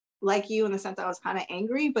like you, in the sense I was kind of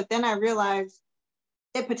angry, but then I realized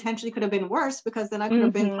it potentially could have been worse, because then I could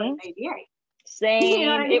have been put in ABA. Same. You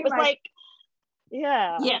know what I mean? It was like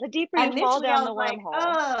the deeper you fall down the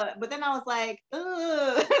wormhole. But then I was like, they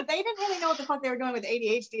didn't really know what the fuck they were doing with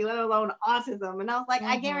ADHD, let alone autism. And I was like,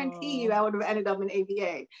 I guarantee you I would have ended up in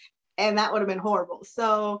ABA, and that would have been horrible.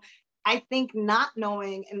 So I think not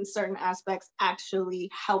knowing in certain aspects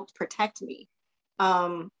actually helped protect me.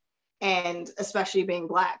 And especially being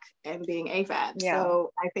Black and being AFAB. Yeah.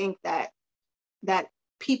 So I think that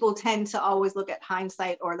people tend to always look at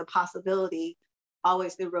hindsight or the possibility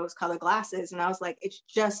always through rose-colored glasses. And I was like, it's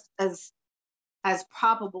just as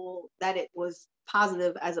probable that it was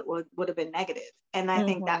positive as it would have been negative. And I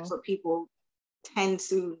think that's what people tend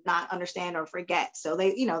to not understand or forget. So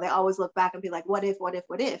they, you know, they always look back and be like, what if, what if,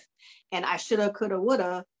 what if? And I shoulda, coulda,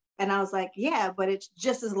 woulda. And I was like, yeah, but it's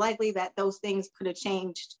just as likely that those things could have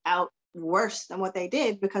changed out worse than what they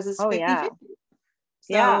did, because it's 50-50.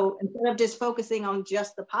 yeah. So instead of just focusing on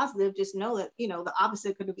just the positive, just know that, you know, the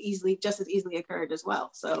opposite could have just as easily occurred as well.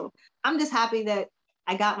 So I'm just happy that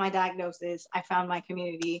I got my diagnosis, I found my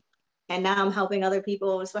community, and now I'm helping other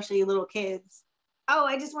people, especially little kids. Oh,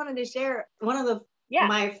 I just wanted to share one of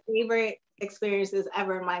my favorite experiences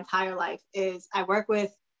ever in my entire life is I work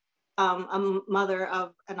with a mother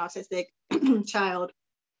of an autistic child,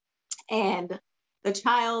 and the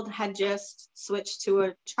child had just switched to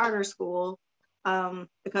a charter school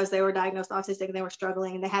because they were diagnosed autistic and they were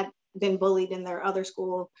struggling, and they had been bullied in their other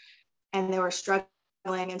school and they were struggling.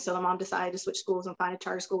 And so the mom decided to switch schools and find a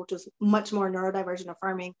charter school, which was much more neurodivergent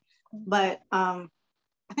affirming. But I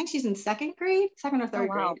think she's in second or third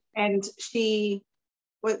grade. And she's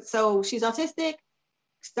autistic,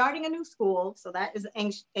 starting a new school. So that is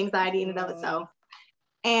anxiety in and of itself.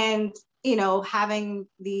 And, you know, having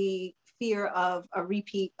the fear of a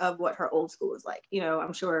repeat of what her old school is like, you know,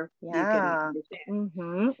 I'm sure you can understand.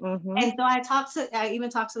 And so I even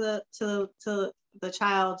talked to the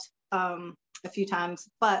child a few times,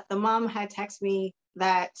 but the mom had texted me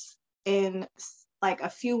that in like a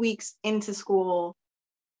few weeks into school,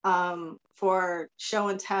 for show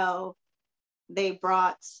and tell, they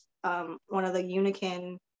brought one of the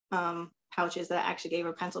Unikin pouches that I actually gave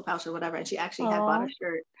her, pencil pouch or whatever, and she actually had bought a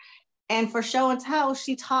shirt. And for show and tell,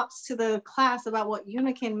 she talks to the class about what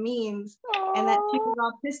Unikin means and that she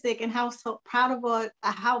was autistic and how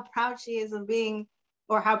proud she is of being,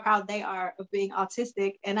 or how proud they are of being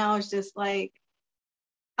autistic. And I was just like,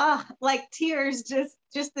 like tears,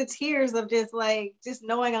 just the tears of just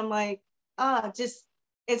knowing I'm like,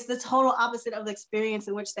 it's the total opposite of the experience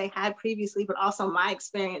in which they had previously, but also my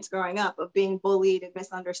experience growing up of being bullied and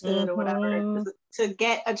misunderstood or whatever. To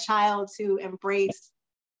get a child to embrace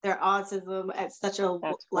their autism at such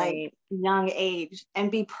a young age and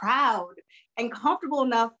be proud and comfortable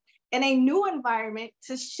enough in a new environment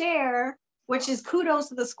to share, which is kudos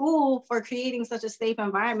to the school for creating such a safe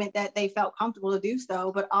environment that they felt comfortable to do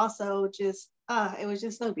so, but also just, it was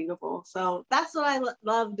just so beautiful. So that's what I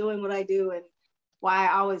love doing what I do, and why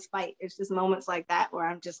I always fight. It's just moments like that where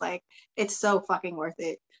I'm just like, it's so fucking worth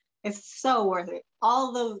it. It's so worth it.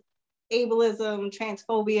 All the ableism,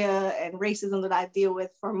 transphobia, and racism that I deal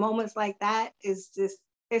with for moments like that is just,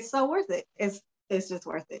 it's so worth it. It's just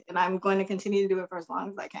worth it. And I'm going to continue to do it for as long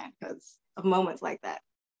as I can because of moments like that.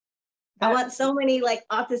 I want so many like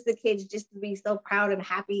autistic kids just to be so proud and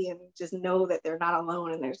happy and just know that they're not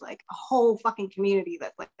alone and there's like a whole fucking community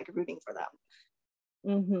that's like rooting for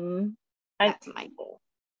them. That's my goal.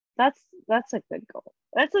 That's a good goal.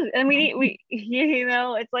 And we you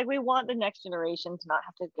know, it's like we want the next generation to not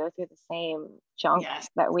have to go through the same junk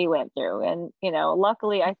that we went through. And, you know,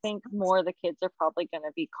 luckily I think more of the kids are probably going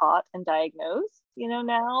to be caught and diagnosed, you know,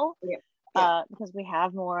 now. Because we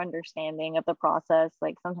have more understanding of the process.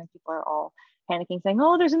 Like sometimes people are all panicking saying,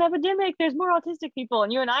 oh, there's an epidemic, there's more autistic people,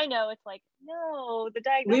 and you and I know it's like, no, the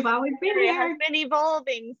diagnosis area has been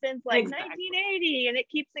evolving since like 1980 and it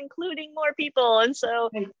keeps including more people, and so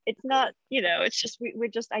it's not, you know, it's just we're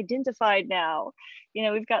just identified now. You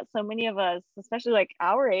know, we've got so many of us, especially like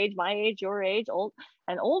our age, my age, your age, old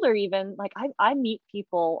and older even, like I meet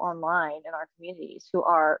people online in our communities who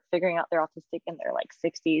are figuring out they're autistic in their like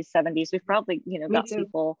 60s, 70s. We've probably, you know, got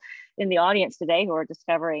people in the audience today who are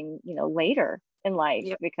discovering, you know, later in life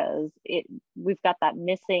because we've got that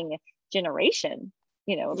missing generation,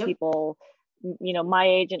 you know, people, you know, my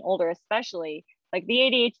age and older especially. Like the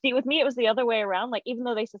ADHD, with me it was the other way around. Like even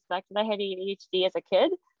though they suspected I had ADHD as a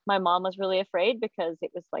kid, my mom was really afraid because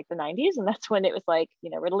it was like the 90s and that's when it was like, you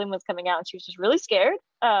know, Ritalin was coming out and she was just really scared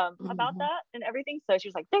about that and everything. So she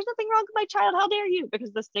was like, there's nothing wrong with my child, how dare you?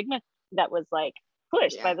 Because the stigma that was like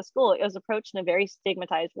pushed by the school, it was approached in a very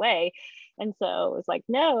stigmatized way. And so it was like,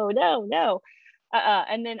 no.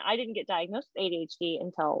 And then I didn't get diagnosed with ADHD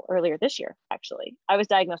until earlier this year. Actually, I was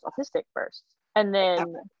diagnosed autistic first, and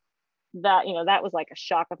then that, you know, that was like a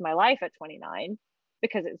shock of my life at 29,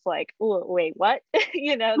 because it's like, oh wait, what?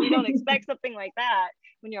 You know, you don't expect something like that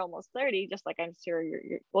when you're almost 30. Just like I'm sure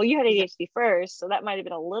you're well, you had ADHD first, so that might have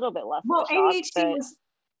been a little bit less. Well, ADHD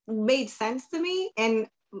made sense to me, and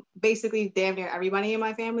basically damn near everybody in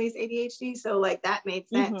my family is ADHD, so like that made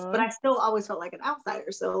sense. But I still always felt like an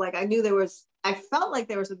outsider. So like I felt like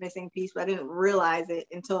there was a missing piece, but I didn't realize it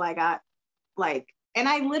until I got like, and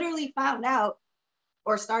I literally found out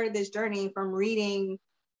or started this journey from reading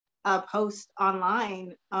a post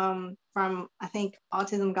online from I think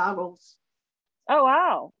Autism Goggles, Oh,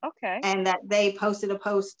 wow. Okay. And that they posted a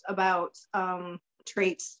post about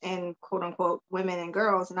traits in quote unquote women and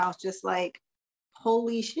girls. And I was just like,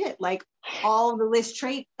 holy shit, like all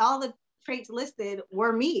the traits listed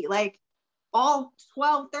were me. Like all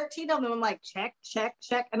 12, 13 of them, I'm like, check, check,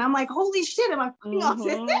 check. And I'm like, holy shit, am I fucking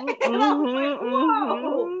autistic? And I was like,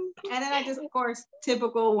 whoa. And then I just, of course,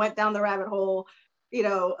 typical, went down the rabbit hole, you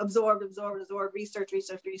know, absorbed, research.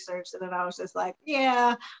 And then I was just like,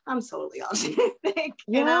 yeah, I'm totally autistic.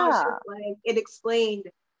 Yeah. And I was just like, it explained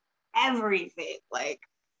everything, like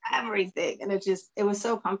everything. And it was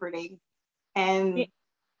so comforting. And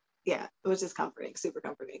yeah, it was just comforting, super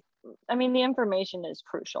comforting. I mean, the information is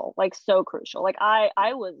crucial, like so crucial. Like I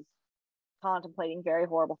was contemplating very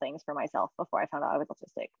horrible things for myself before I found out I was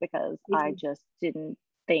autistic, because I just didn't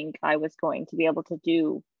think I was going to be able to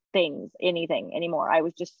do anything anymore. I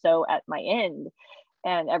was just so at my end,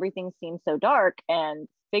 and everything seemed so dark. And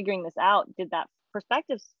figuring this out did that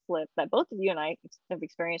perspective flip that both of you and I have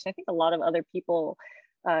experienced. I think a lot of other people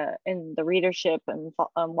in the readership and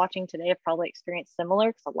watching today have probably experienced similar,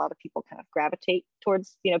 because a lot of people kind of gravitate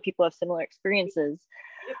towards, you know, people have similar experiences.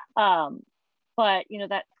 But you know,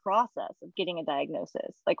 that process of getting a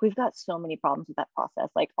diagnosis, like we've got so many problems with that process,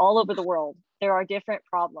 like all over the world there are different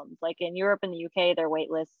problems. Like in Europe and the UK, their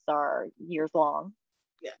wait lists are years long.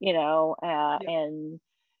 You know, and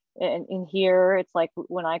in here it's like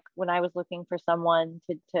when I was looking for someone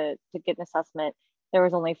to get an assessment, there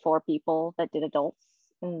was only 4 people that did adults,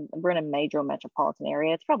 and we're in a major metropolitan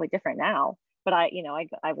area. It's probably different now, but I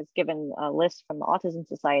was given a list from the Autism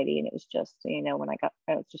Society, and it was just, you know, it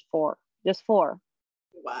was just four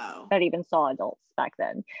wow that even saw adults back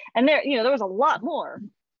then. And there, you know, there was a lot more.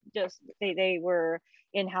 Just they were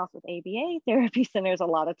in-house with ABA therapy centers a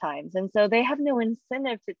lot of times, and so they have no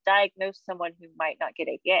incentive to diagnose someone who might not get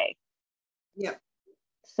ABA.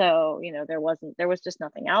 So, you know, there was just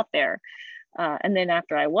nothing out there. And then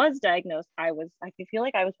after I was diagnosed, I feel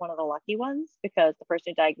like I was one of the lucky ones, because the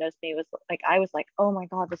person who diagnosed me was like, I was like, oh my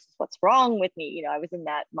God, this is what's wrong with me. You know, I was in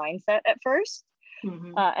that mindset at first.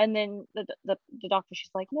 And then the doctor,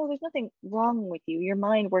 she's like, no, there's nothing wrong with you. Your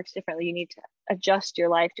mind works differently. You need to adjust your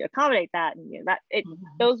life to accommodate that. And you know,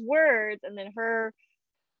 those words, and then her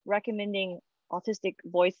recommending autistic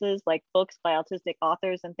voices, like books by autistic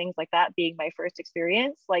authors and things like that, being my first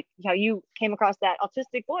experience. Like how you came across that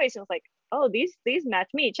autistic voice, and I was like, oh, these match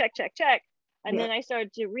me, check. And then I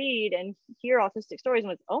started to read and hear autistic stories and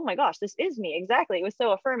was, oh my gosh, this is me, exactly. It was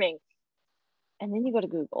so affirming. And then you go to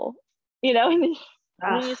Google, you know, and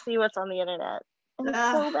then you see what's on the internet, and it's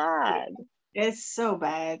so bad. It's so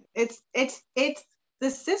bad. It's the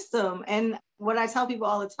system. And what I tell people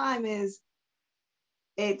all the time is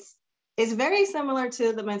it's very similar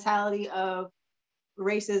to the mentality of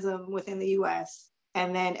racism within the US,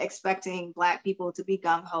 and then expecting Black people to be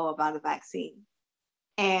gung-ho about a vaccine.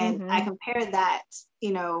 And I compare that,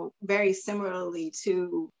 you know, very similarly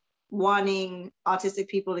to wanting autistic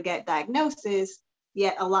people to get diagnosis,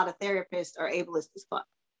 yet a lot of therapists are ableist as fuck.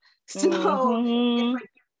 So it's like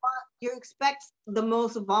you expect the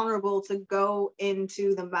most vulnerable to go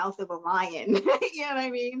into the mouth of a lion, you know what I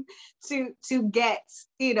mean? To get,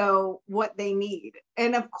 you know, what they need.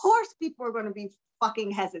 And of course people are going to be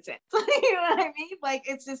fucking hesitant. You know what I mean? Like,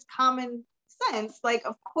 it's just common sense. Like,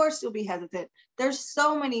 of course you'll be hesitant. There's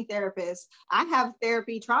so many therapists. I have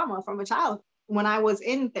therapy trauma from a child when I was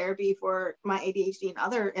in therapy for my ADHD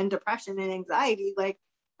and depression and anxiety. Like,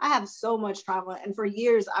 I have so much trauma. And for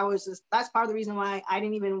years, that's part of the reason why I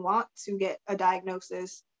didn't even want to get a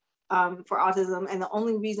diagnosis for autism. And the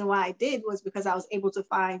only reason why I did was because I was able to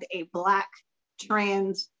find a Black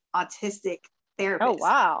trans autistic therapist. Oh,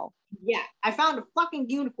 wow. Yeah, I found a fucking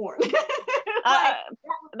unicorn.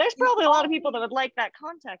 There's probably a lot of people that would like that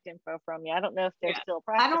contact info from you. I don't know if they're still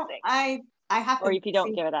practicing. I have to, or if you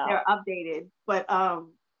don't give it out. They're updated, but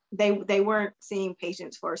they weren't seeing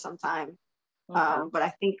patients for some time. But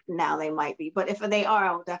I think now they might be. But if they are,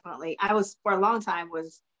 I will definitely. I was for a long time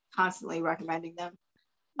was constantly recommending them.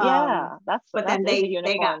 But then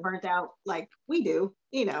they got burnt out like we do.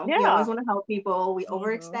 You know, we always want to help people. We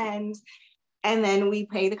overextend, and then we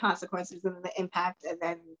pay the consequences and the impact, and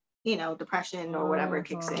then, you know, depression or whatever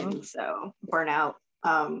kicks in. So burnout.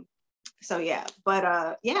 So yeah, but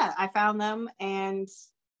I found them, and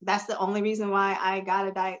that's the only reason why I got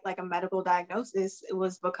a medical diagnosis. It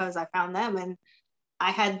was because I found them, and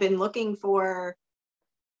I had been looking for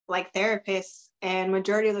like therapists, and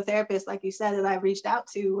majority of the therapists, like you said, that I reached out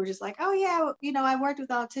to were just like, oh yeah, you know, I worked with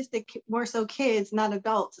autistic, more so kids, not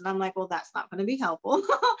adults. And I'm like, well, that's not going to be helpful.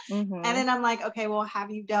 Mm-hmm. And then I'm like, okay, well, have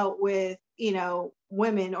you dealt with, you know,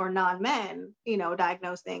 women or non-men, you know,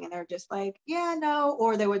 diagnosing? And they're just like, yeah, no.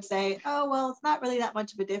 Or they would say, oh, well, it's not really that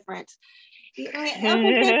much of a difference. Okay,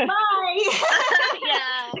 thanks, bye.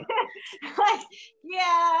 Yeah. Like,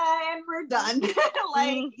 yeah, and we're done.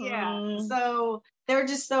 Like, yeah. Mm-hmm. So there were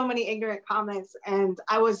just so many ignorant comments, and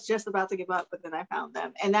I was just about to give up, but then I found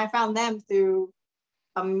them, and I found them through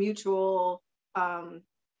a mutual client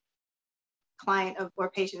of or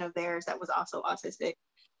patient of theirs that was also autistic.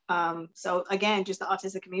 So again, just the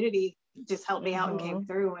autistic community just helped me out and came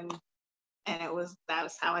through, and that was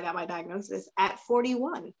how I got my diagnosis at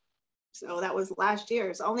 41. So that was last year.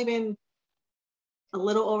 It's only been a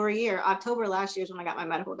little over a year. October last year is when I got my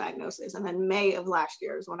medical diagnosis. And then May of last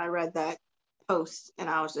year is when I read that post and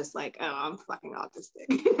I was just like, oh, I'm fucking autistic.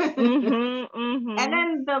 And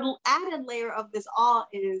then the added layer of this all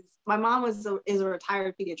is my mom is a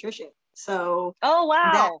retired pediatrician. So oh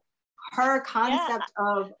wow, that her concept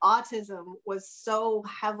of autism was so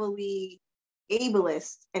heavily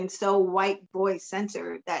ableist and so white boy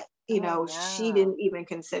centered that, you know, she didn't even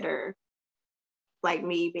consider like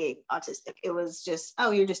me being autistic. It was just,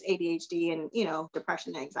 oh, you're just ADHD and, you know,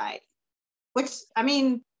 depression and anxiety, which, I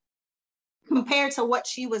mean, compared to what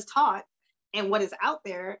she was taught and what is out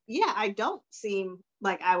there, yeah, I don't seem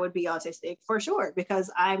like I would be autistic for sure,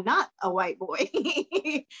 because I'm not a white boy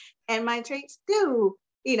and my traits do,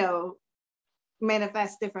 you know,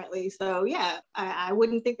 manifest differently. So yeah, I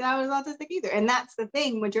wouldn't think that I was autistic either. And that's the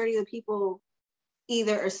thing, majority of the people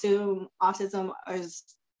either assume autism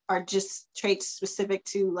are just traits specific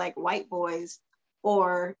to like white boys,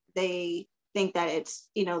 or they think that it's,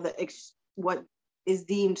 you know, what is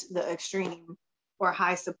deemed the extreme or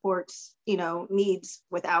high supports, you know, needs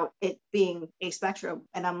without it being a spectrum.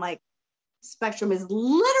 And I'm like, spectrum is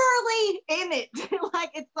literally in it.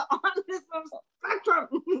 Like it's the autism spectrum.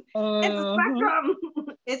 It's a spectrum.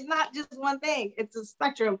 It's not just one thing, it's a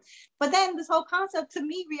spectrum. But then this whole concept, to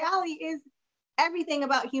me, reality is everything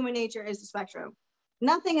about human nature is a spectrum.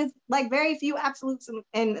 Nothing is like, very few absolutes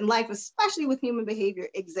in life, especially with human behavior,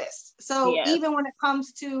 exists. So even when it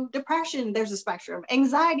comes to depression, there's a spectrum.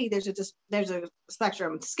 Anxiety, there's a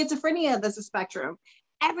spectrum. Schizophrenia, there's a spectrum.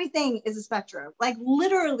 Everything is a spectrum. Like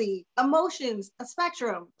literally, emotions, a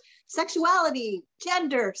spectrum. Sexuality,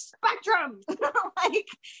 gender, spectrum. Like,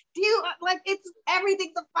 it's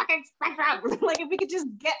everything's a fucking spectrum. Like, if we could just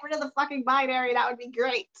get rid of the fucking binary, that would be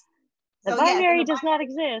great. The binary does not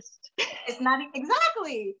exist. It's not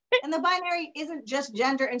exactly. And the binary isn't just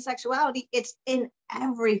gender and sexuality, it's in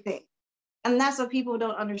everything. And that's what people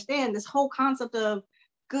don't understand. This whole concept of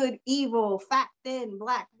good, evil, fat, thin,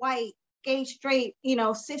 black, white, gay, straight, you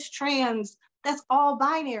know, cis, trans, that's all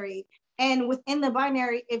binary. And within the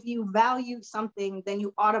binary, if you value something, then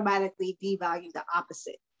you automatically devalue the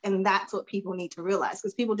opposite. And that's what people need to realize,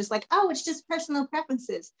 because people just like, oh, it's just personal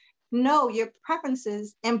preferences. No, your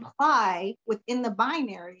preferences imply within the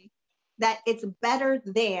binary that it's better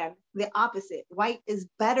than the opposite. White is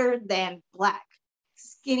better than black.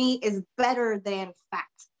 Skinny is better than fat.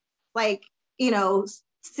 Like, you know,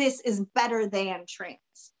 cis is better than trans.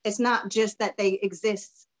 It's not just that they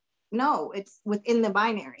exist. No, it's within the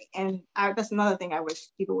binary. And that's another thing I wish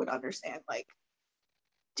people would understand. Like,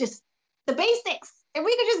 just the basics. If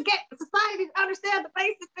we could just get society to understand the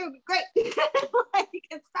basics, it would be great. Like,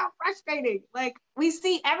 it's so frustrating. Like, we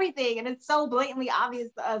see everything and it's so blatantly obvious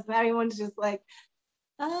to us, and everyone's just like,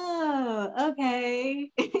 oh, okay.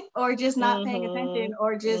 Or just not paying attention,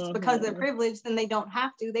 or just because they're privileged and they don't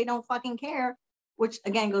have to, they don't fucking care, which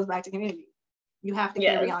again goes back to community. You have to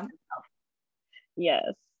care beyond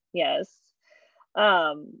yourself. Yes.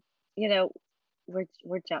 You know, we're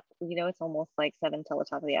you know, it's almost like 7 till the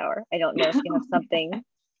top of the hour. I don't know if you have something.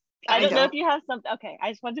 I don't know if you have something. Okay,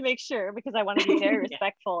 I just want to make sure, because I want to be very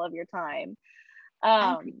respectful of your time.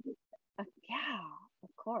 Yeah, of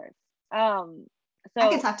course. So I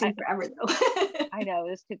can talk to you forever though. I know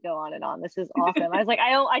this could go on and on. This is awesome. I was like,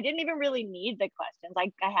 I didn't even really need the questions.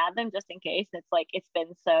 I had them just in case. It's like, it's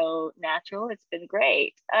been so natural. It's been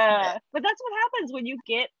great. But that's what happens when you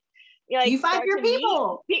get, like, you find your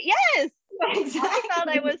people. Yes. Exactly. I thought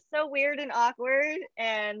I was so weird and awkward,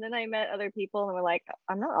 and then I met other people and were like,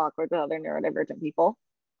 I'm not awkward with other neurodivergent people.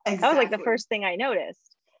 That was like the first thing I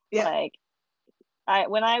noticed. Like,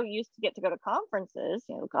 when I used to get to go to conferences,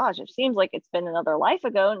 you know, gosh, it seems like it's been another life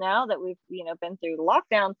ago now that we've, you know, been through the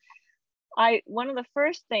lockdown. One of the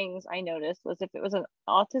first things I noticed was if it was an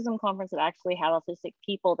autism conference that actually had autistic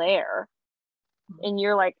people there, and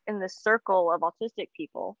you're like in the circle of autistic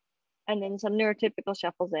people, and then some neurotypical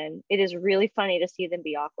shuffles in, it is really funny to see them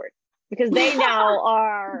be awkward because they now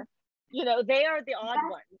are, they are the odd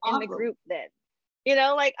one in the group then.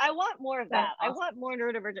 Like I want more of that. I want more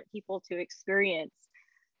neurodivergent people to experience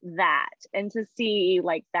that and to see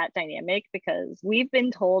like that dynamic, because we've been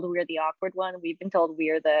told we're the awkward one, we've been told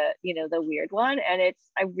we're the the weird one, and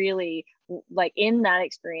I really like in that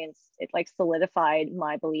experience it like solidified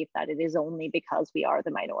my belief that it is only because we are the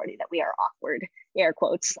minority that we are awkward, air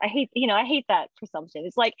quotes. I hate that presumption.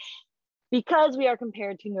 It's like because we are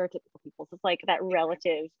compared to neurotypical people, so it's like that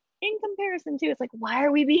relative in comparison to, it's like, why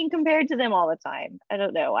are we being compared to them all the time? I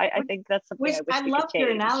don't know. I think that's something I wish we could change. Your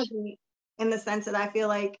analogy in the sense that I feel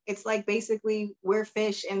like it's like basically we're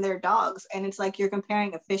fish and they're dogs, and it's like you're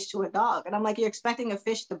comparing a fish to a dog, and I'm like, you're expecting a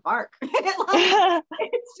fish to bark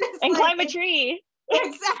it's just and like, climb a tree.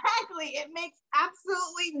 Exactly. It makes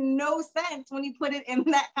absolutely no sense when you put it in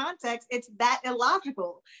that context. It's that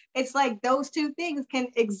illogical. It's like those two things can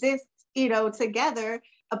exist, together,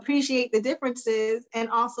 appreciate the differences, and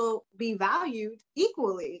also be valued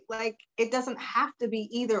equally. Like it doesn't have to be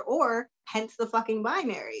either or, hence the fucking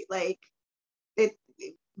binary. Like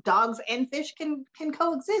dogs and fish can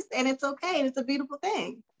coexist, and it's okay, and it's a beautiful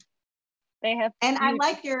thing. They have, and I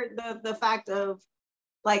like the fact of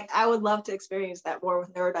like, I would love to experience that more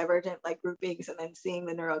with neurodivergent like groupings and then seeing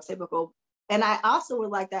the neurotypical. And I also would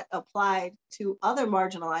like that applied to other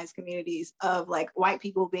marginalized communities of like white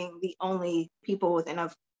people being the only people within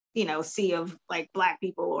a sea of like Black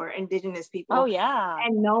people or Indigenous people. Oh yeah.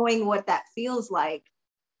 And knowing what that feels like,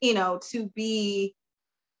 to be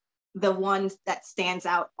the one that stands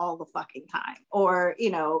out all the fucking time, or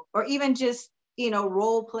or even just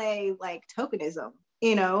role play like tokenism,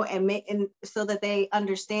 and so that they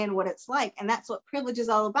understand what it's like. And that's what privilege is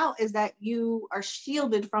all about, is that you are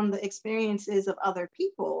shielded from the experiences of other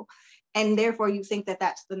people, and therefore you think that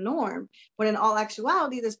that's the norm, when in all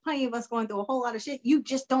actuality there's plenty of us going through a whole lot of shit you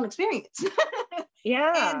just don't experience.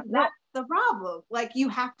 Yeah. And that's the problem. Like you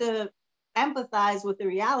have to empathize with the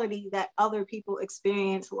reality that other people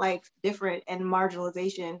experience life different and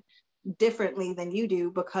marginalization differently than you do,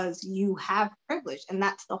 because you have privilege. And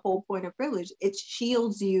that's the whole point of privilege. It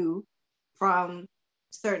shields you from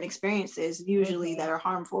certain experiences, usually that are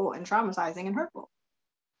harmful and traumatizing and hurtful.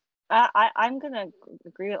 I'm going to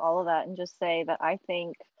agree with all of that and just say that I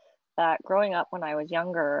think that growing up when I was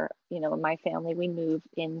younger, in my family, we moved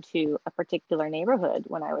into a particular neighborhood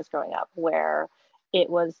when I was growing up where it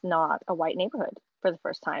was not a white neighborhood for the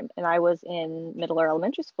first time. And I was in middle or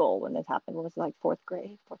elementary school when this happened. It was like fourth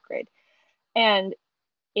grade. And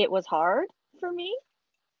it was hard for me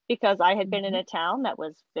because I had been in a town that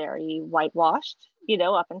was very whitewashed,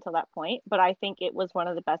 up until that point. But I think it was one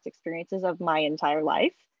of the best experiences of my entire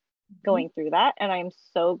life going through that. And I'm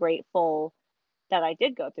so grateful that I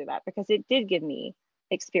did go through that, because it did give me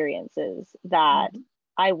experiences that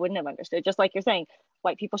I wouldn't have understood. Just like you're saying,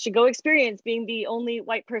 white people should go experience being the only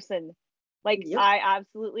white person. Like, I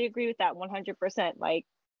absolutely agree with that 100%. Like,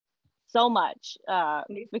 so much,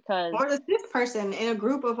 because or this person in a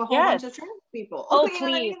group of a whole bunch of trans people. Oh,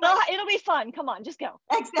 please. It'll be fun. Come on, just go.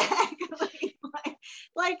 Exactly.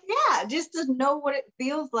 like, yeah, just to know what it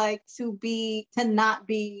feels like to not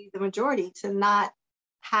be the majority, to not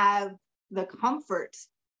have the comfort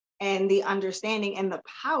and the understanding and the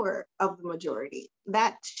power of the majority.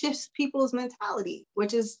 That shifts people's mentality,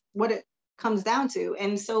 which is what it comes down to.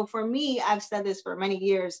 And so for me, I've said this for many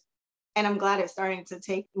years, and I'm glad it's starting to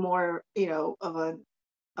take more,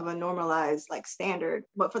 of a normalized like standard.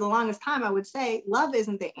 But for the longest time, I would say love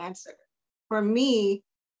isn't the answer. For me,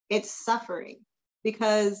 it's suffering,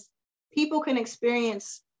 because people can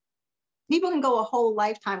go a whole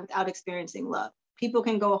lifetime without experiencing love. People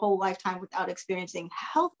can go a whole lifetime without experiencing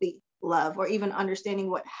healthy love, or even understanding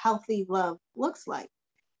what healthy love looks like.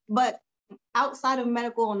 But outside of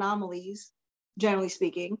medical anomalies, generally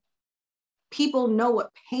speaking, people know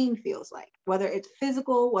what pain feels like, whether it's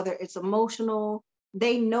physical, whether it's emotional.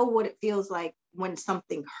 They know what it feels like when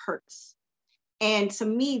something hurts. And to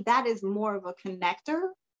me, that is more of a connector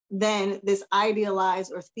than this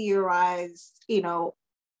idealized or theorized,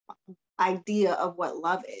 idea of what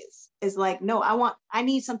love is like, no, I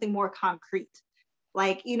need something more concrete.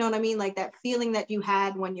 Like, you know what I mean? Like that feeling that you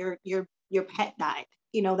had when your pet died,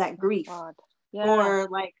 that grief. Yeah. Or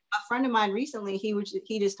like a friend of mine recently, he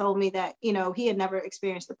just told me that, he had never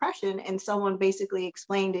experienced depression, and someone basically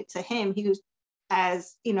explained it to him. He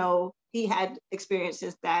had experienced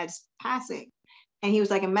his dad's passing. And he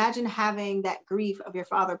was like, imagine having that grief of your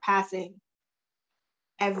father passing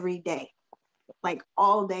every day, like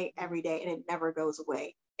all day, every day, and it never goes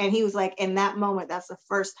away. And he was like, in that moment, that's the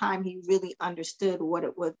first time he really understood what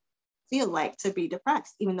it would feel like to be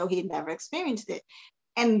depressed, even though he had never experienced it.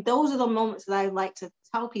 And those are the moments that I like to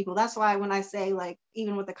tell people. That's why when I say, like,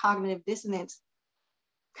 even with the cognitive dissonance,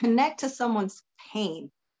 connect to someone's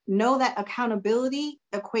pain. Know that accountability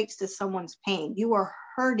equates to someone's pain. You are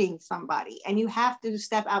hurting somebody, and you have to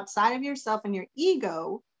step outside of yourself and your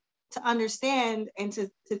ego to understand and to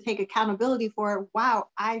take accountability for, wow,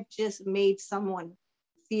 I just made someone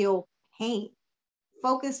feel pain.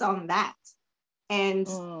 Focus on that. And,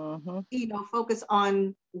 focus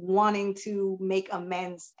on wanting to make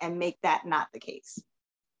amends and make that not the case.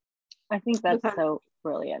 I think that's so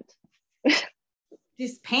brilliant.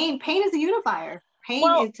 Just pain is a unifier.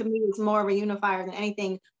 Pain to me is more of a unifier than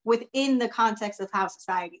anything within the context of how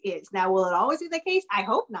society is. Now, will it always be the case? I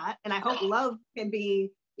hope not. And I hope love can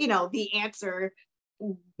be, the answer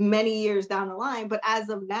many years down the line. But as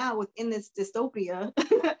of now, within this dystopia,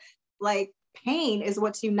 like, pain is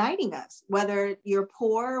what's uniting us, whether you're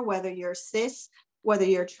poor, whether you're cis, whether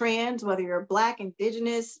you're trans, whether you're Black,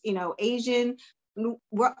 Indigenous, Asian.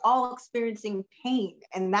 We're all experiencing pain,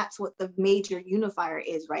 and that's what the major unifier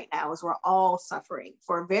is right now, is we're all suffering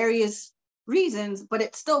for various reasons, but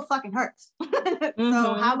it still fucking hurts.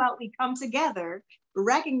 So how about we come together,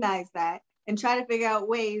 recognize that, and try to figure out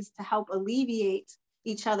ways to help alleviate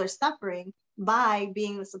each other's suffering by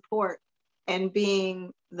being the support and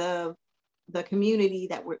being the community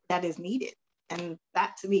that is needed. And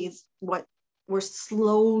that, to me, is what we're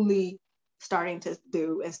slowly starting to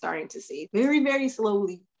do and starting to see. Very, very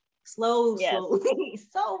slowly. Slowly.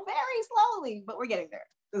 So very slowly, but we're getting there.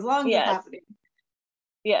 As long as it's happening.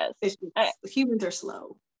 Yes. Humans are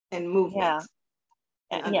slow and movements.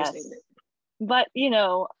 And understanding. But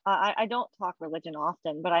I don't talk religion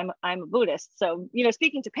often, but I'm a Buddhist. So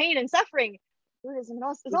speaking to pain and suffering, Buddhism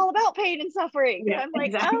is all about pain and suffering. Yeah, I'm like,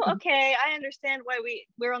 exactly. Oh, okay, I understand why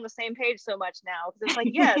we're on the same page so much now. Because it's like,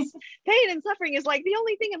 yes, pain and suffering is like the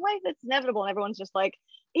only thing in life that's inevitable. And everyone's just like,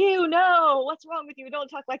 ew, no, what's wrong with you? Don't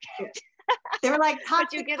talk like that. They're like,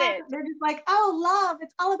 but you get it. They're just like, oh, love.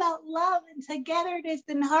 It's all about love and togetherness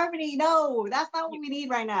and harmony. No, that's not what we need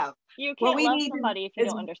right now. You can't love somebody if you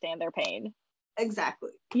don't understand their pain. Exactly.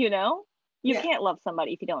 You can't love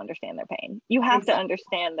somebody if you don't understand their pain. You have to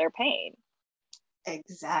understand their pain.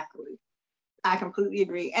 Exactly. I completely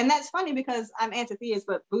agree. And that's funny because I'm anti-theist,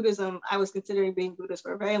 but Buddhism, I was considering being Buddhist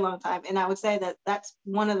for a very long time. And I would say that that's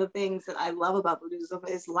one of the things that I love about Buddhism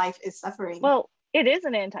is life is suffering. Well, it is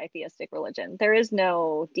an anti-theistic religion. There is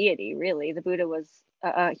no deity, really. The Buddha was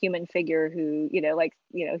a human figure who,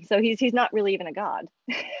 so he's not really even a god.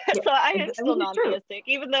 So I am still non-theistic,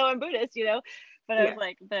 even though I'm Buddhist, but I was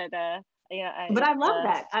like, but I love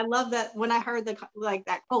that. I love that when I heard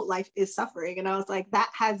that quote, life is suffering. And I was like, that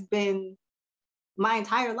has been my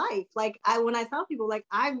entire life. Like when I tell people, like,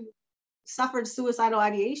 I've suffered suicidal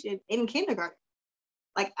ideation in kindergarten.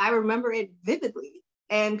 Like I remember it vividly.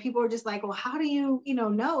 And people were just like, well, how do you,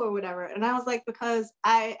 know or whatever? And I was like, because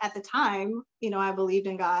at the time, I believed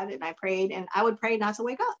in God and I prayed, and I would pray not to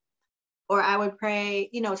wake up. Or I would pray,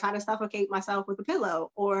 try to suffocate myself with a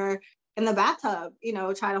pillow, or in the bathtub,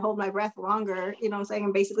 try to hold my breath longer,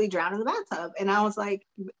 and basically drown in the bathtub. And I was like,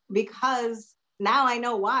 because now I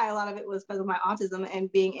know why a lot of it was because of my autism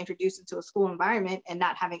and being introduced into a school environment and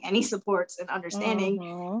not having any supports and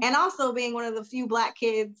understanding. And also being one of the few Black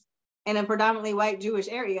kids in a predominantly white Jewish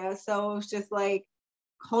area. So it was just like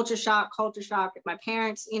culture shock. My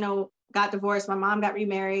parents, got divorced. My mom got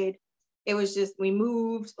remarried. It was just, we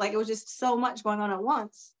moved, like, it was just so much going on at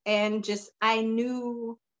once. And just, I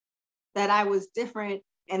knew that I was different.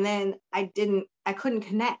 And then I couldn't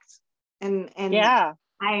connect. And I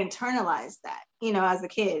internalized that, as a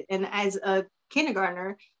kid and as a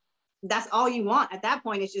kindergartner. That's all you want at that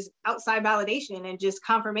point. It's just outside validation and just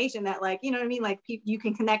confirmation that, like, you know what I mean? Like you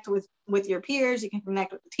can connect with your peers, you can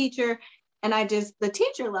connect with the teacher. And the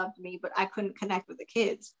teacher loved me, but I couldn't connect with the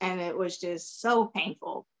kids. And it was just so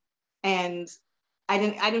painful. And I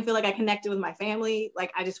didn't feel like I connected with my family.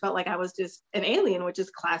 Like, I just felt like I was just an alien, which is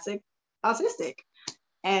classic autistic.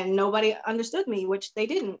 And nobody understood me, which they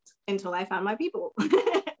didn't until I found my people.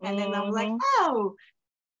 And then I was like, oh.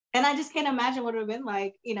 And I just can't imagine what it would have been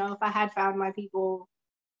like, if I had found my people,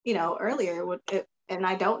 earlier. And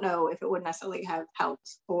I don't know if it would necessarily have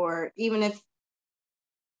helped, or even if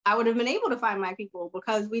I would have been able to find my people,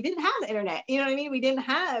 because we didn't have the internet. You know what I mean? We didn't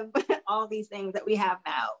have all these things that we have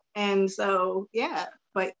now. And so,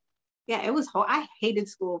 but it was I hated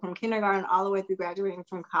school from kindergarten all the way through graduating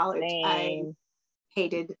from college. Same. I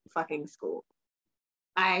hated fucking school.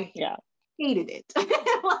 I hated it.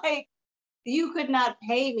 Like, you could not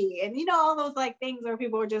pay me. And all those like things where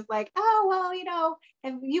people were just like, oh, well,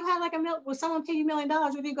 if you had like will someone pay you $1 million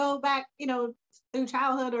if you go back, through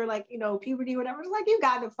childhood or like, puberty or whatever. It's like, you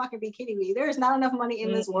got to fucking be kidding me. There's not enough money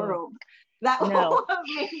in this world that will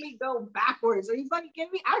make me go backwards. Are you fucking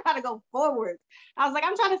kidding me? I gotta go forward. I was like,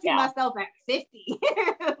 I'm trying to see myself at 50.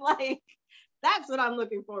 Like, that's what I'm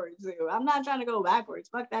looking forward to. I'm not trying to go backwards.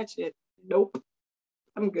 Fuck that shit. Nope.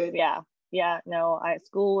 I'm good. No,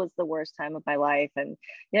 school was the worst time of my life. And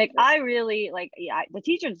like, I really like, the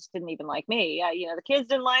teachers didn't even like me. The kids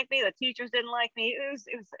didn't like me. The teachers didn't like me. It was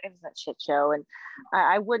that shit show. And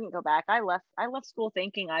I wouldn't go back. I left school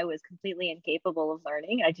thinking I was completely incapable of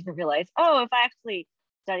learning. I didn't realize, if I actually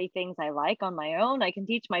study things I like on my own, I can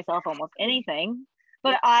teach myself almost anything.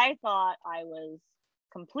 But I thought I was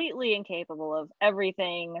completely incapable of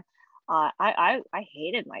everything. I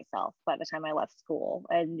hated myself by the time I left school,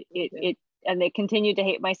 and it continued to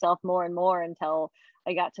hate myself more and more until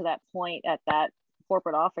I got to that point at that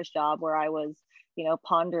corporate office job where I was,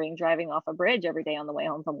 pondering driving off a bridge every day on the way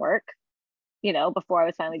home from work, before I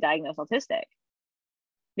was finally diagnosed autistic.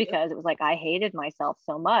 Because it was like, I hated myself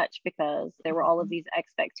so much because there were all of these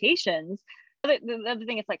expectations. The other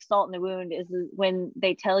thing, it's like salt in the wound, is when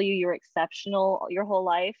they tell you you're exceptional your whole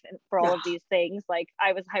life and for all of these things. Like,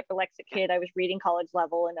 I was a hyperlexic kid. I was reading college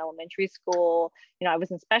level in elementary school. I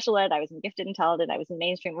was in special ed. I was in gifted and talented. I was in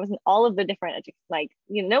mainstream. I was in all of the different, like,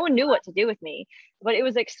 no one knew what to do with me, but it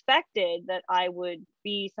was expected that I would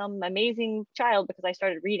be some amazing child because I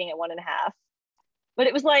started reading at 1.5. But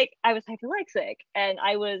it was like, I was hyperlexic, and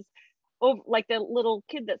I was like the little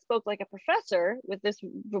kid that spoke like a professor with this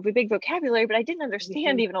big vocabulary, but I didn't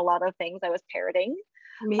understand even a lot of things I was parroting.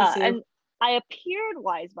 Me too. And I appeared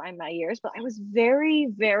wise by my years, but I was very,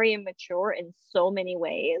 very immature in so many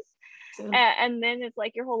ways. And then it's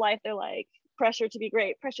like your whole life, they're like, pressure to be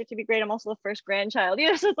great. I'm also the first grandchild,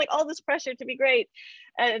 so it's like all this pressure to be great.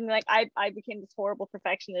 And like, I became this horrible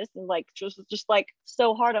perfectionist and like just like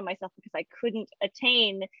so hard on myself because I couldn't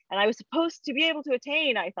attain, and I was supposed to be able to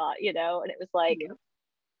attain, I thought, and it was like,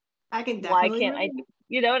 I can definitely, why can't I,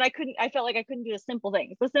 and I felt like I couldn't do the simple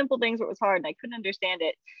things where it was hard and I couldn't understand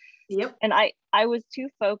it. And I was too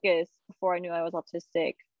focused before I knew I was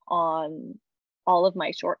autistic on all of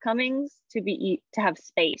my shortcomings to have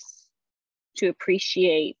space to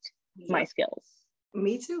appreciate my skills.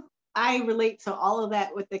 Me too. I relate to all of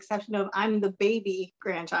that with the exception of I'm the baby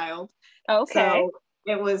grandchild. Okay. So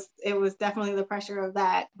it was definitely the pressure of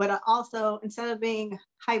that. But also, instead of being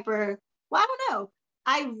hyper, I don't know.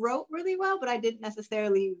 I wrote really well, but I didn't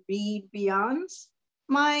necessarily read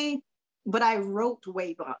but I wrote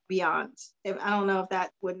way beyond. I don't know if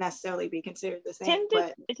that would necessarily be considered the same.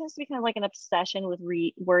 It tends to be kind of like an obsession with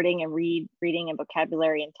wording and reading and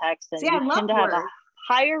vocabulary and text. And you tend to have a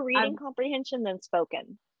higher reading comprehension than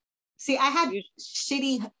spoken. See, I had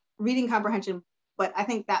shitty reading comprehension, but I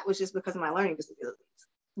think that was just because of my learning disabilities.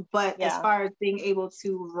 But as far as being able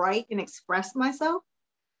to write and express myself,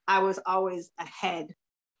 I was always ahead,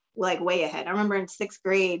 like way ahead. I remember in 6th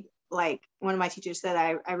grade, like one of my teachers said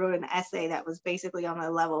I wrote an essay that was basically on the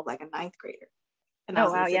level of like a 9th grader. And I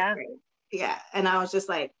was in 6th grade. Yeah. And I was just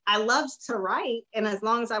like, I loved to write. And as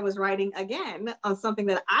long as I was writing again on something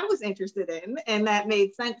that I was interested in and that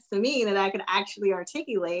made sense to me that I could actually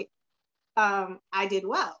articulate, I did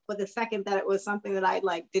well. But the second that it was something that I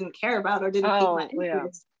like didn't care about or didn't pique my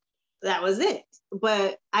interest, that was it.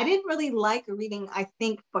 But I didn't really like reading, I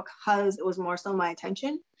think, because it was more so my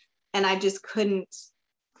attention and I just couldn't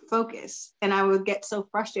focus. And I would get so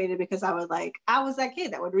frustrated because I was that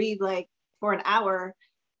kid that would read like for an hour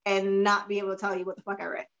and not be able to tell you what the fuck I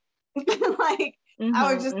read. Like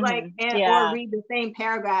I would just or read the same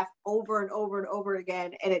paragraph over and over and over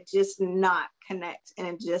again, and it just not connect and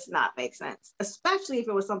it just not make sense, especially if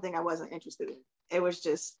it was something I wasn't interested in. It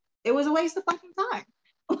was a waste of fucking time.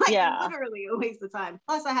 Like literally a waste of time.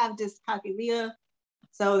 Plus I have dyscalculia,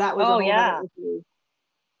 so that was a whole other issue.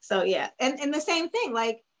 So and the same thing,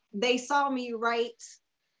 like they saw me write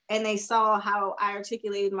and they saw how I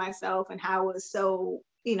articulated myself and how I was so,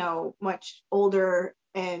 much older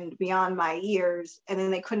and beyond my years. And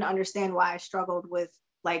then they couldn't understand why I struggled with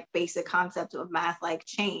like basic concepts of math, like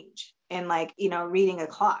change and like, reading a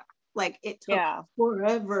clock. Like it took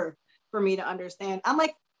forever for me to understand. I'm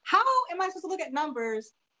like, how am I supposed to look at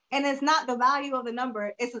numbers and it's not the value of the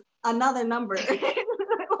number, it's another number? Like,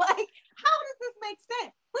 how does this make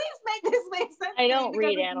sense? Please make this make sense. I don't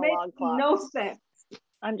read analog clocks. No sense.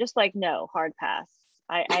 I'm just like, no, hard pass.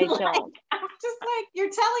 I don't. I'm just like, you're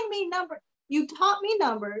telling me numbers. You taught me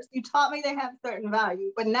numbers. You taught me they have certain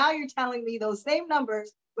value, but now you're telling me those same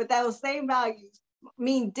numbers with those same values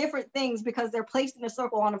mean different things because they're placed in a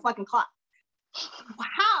circle on a fucking clock.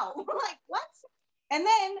 How? Like, what? And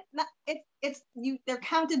then they're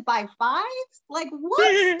counted by fives. Like,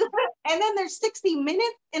 what? And then there's 60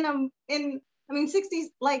 minutes in 60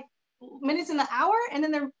 like minutes in an hour, and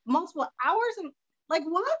then there are multiple hours, and like,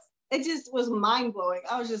 what? It just was mind blowing.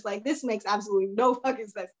 I was just like, this makes absolutely no fucking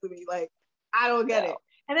sense to me. Like, I don't get it.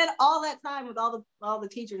 And then all that time with all the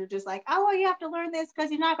teachers are just like, oh, well, you have to learn this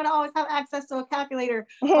because you're not going to always have access to a calculator,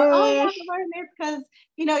 or oh, you have to learn this because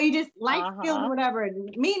you just life skills or whatever.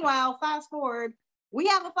 And meanwhile, fast forward, we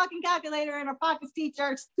have a fucking calculator in our pockets,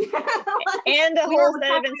 teachers, and a whole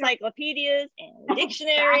set of encyclopedias and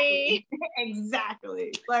dictionary.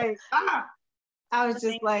 Exactly. Like, I was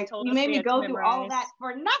just like, you made me go through all that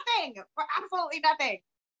for nothing, for absolutely nothing.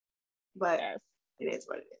 But yes. It is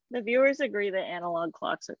what it is. The viewers agree that analog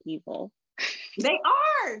clocks are evil. They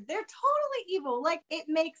are. They're totally evil. Like, it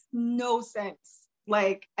makes no sense.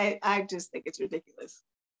 Like, I just think it's ridiculous.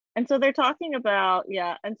 And so they're talking about,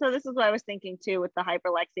 and so this is what I was thinking too with the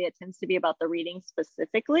hyperlexia. It tends to be about the reading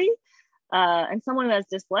specifically. And someone who has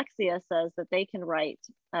dyslexia says that they can write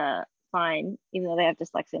fine, even though they have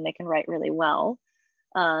dyslexia, and they can write really well.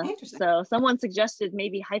 So someone suggested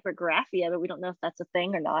maybe hypergraphia, but we don't know if that's a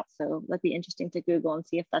thing or not. So that'd be interesting to Google and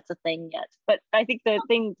see if that's a thing yet. But I think the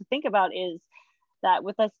thing to think about is that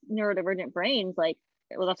with us neurodivergent brains, like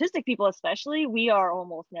with autistic people especially, we are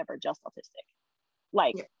almost never just autistic.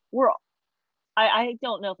 Like I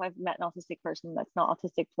don't know if I've met an autistic person that's not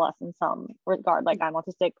autistic plus in some regard. Like, I'm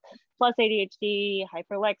autistic plus ADHD,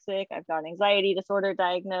 hyperlexic, I've got anxiety disorder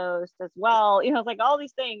diagnosed as well. It's like all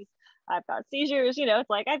these things. I've got seizures, it's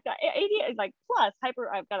like I've got ADHD, like plus I've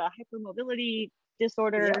got a hypermobility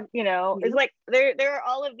disorder, it's like there are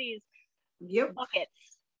all of these buckets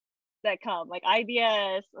that come, like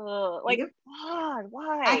IBS, like, God,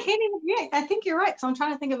 why? I can't even, I think you're right. So I'm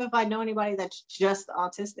trying to think of if I know anybody that's just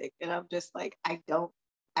autistic, and I'm just like, I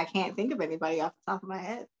can't think of anybody off the top of my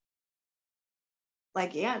head.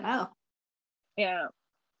 Like, no. Yeah.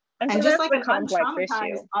 And so just like an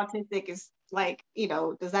untraumatized autistic is like,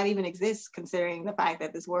 does that even exist, considering the fact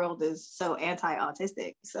that this world is so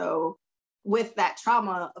anti-autistic? So with that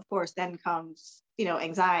trauma, of course, then comes,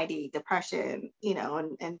 anxiety, depression,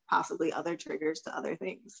 and possibly other triggers to other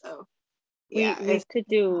things. So we could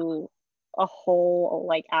do a whole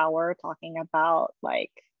hour talking about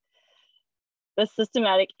like the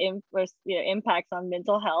systematic impacts on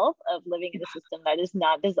mental health of living in a system that is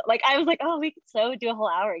not like, I was like, oh, we could so do a whole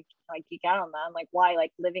hour, like, geek out on that. I'm like, why,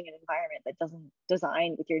 like, living in an environment that doesn't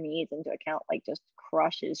design with your needs into account, like, just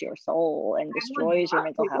crushes your soul and destroys your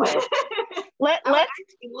mental health. Let's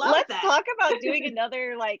talk about doing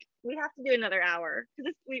another, like, we have to do another hour,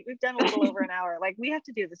 because we've done a little over an hour. Like, we have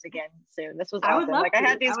to do this again soon. This was awesome. Like, I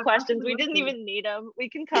had these questions, we didn't even need them. We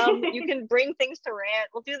can come, you can bring things to rant.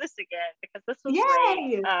 We'll do this again, because this was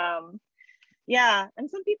great. And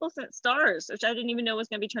some people sent stars, which I didn't even know was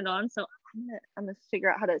going to be turned on. So I'm gonna figure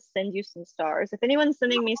out how to send you some stars. If anyone's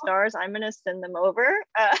sending me stars, I'm gonna send them over.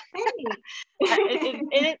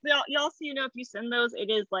 Y'all, so if you send those, it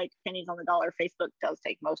is like pennies on the dollar. Facebook does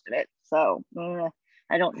take most of it. So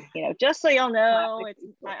I don't, just so y'all know, it's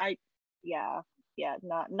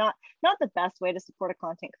not the best way to support a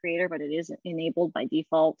content creator, but it is enabled by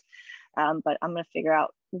default. But I'm gonna figure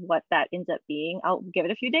out what that ends up being. I'll give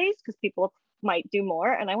it a few days because people might do more,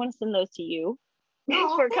 and I want to send those to you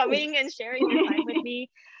for coming and sharing your time with me.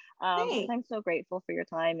 I'm so grateful for your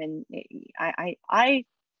time, and I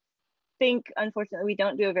think, unfortunately, we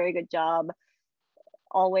don't do a very good job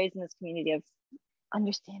always in this community of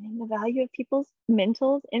understanding the value of people's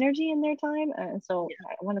mental energy in their time. And so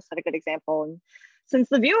I want to set a good example. And since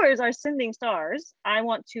the viewers are sending stars, I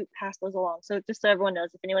want to pass those along. So just so everyone knows,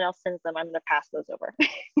 if anyone else sends them, I'm going to pass those over.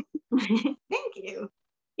 Thank you.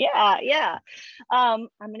 Yeah. I'm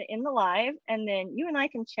going to end the live, and then you and I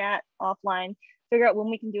can chat offline, figure out when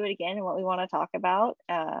we can do it again and what we want to talk about,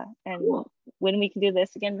 and when we can do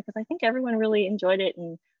this again, because I think everyone really enjoyed it.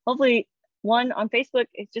 And hopefully, one on Facebook,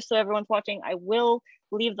 it's just so everyone's watching, I will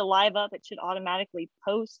leave the live up. It should automatically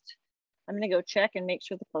post. I'm going to go check and make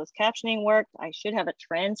sure the closed captioning worked. I should have a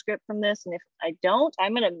transcript from this. And if I don't,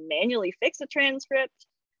 I'm going to manually fix a transcript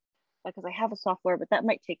because I have a software, but that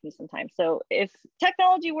might take me some time. So if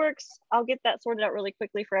technology works, I'll get that sorted out really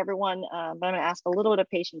quickly for everyone. But I'm going to ask a little bit of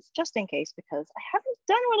patience just in case, because I haven't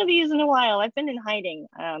done one of these in a while. I've been in hiding,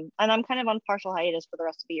 and I'm kind of on partial hiatus for the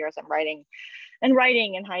rest of the year as I'm writing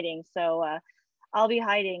and hiding. So I'll be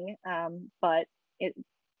hiding, but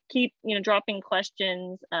keep dropping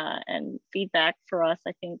questions and feedback for us.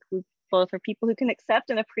 I think we both are people who can accept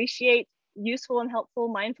and appreciate useful and helpful,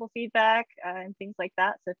 mindful feedback and things like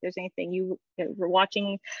that. So if there's anything you were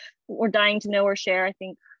watching or dying to know or share, I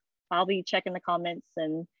think I'll be checking the comments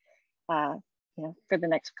and for the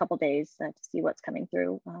next couple days to see what's coming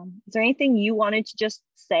through. Is there anything you wanted to just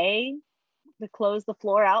say to close the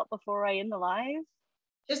floor out before I end the live?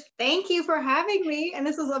 Just thank you for having me. And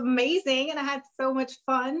this was amazing. And I had so much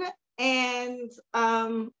fun. And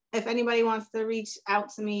if anybody wants to reach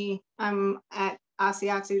out to me, I'm at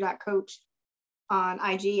Asiatu.coach on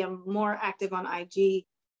IG. I'm more active on IG.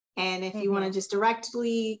 And if you want to just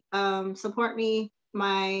directly support me,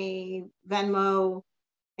 my Venmo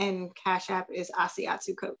and CashApp is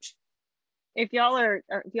AsiatuCoach. If y'all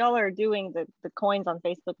are doing the coins on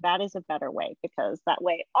Facebook, that is a better way, because that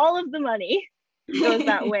way all of the money goes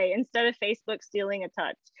that way instead of Facebook stealing a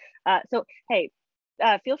touch. So hey,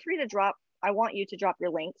 feel free to drop. I want you to drop your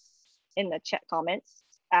links in the chat comments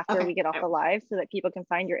after we get off the live, so that people can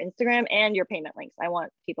find your Instagram and your payment links. I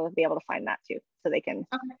want people to be able to find that too, so they can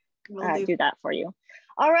do that for you.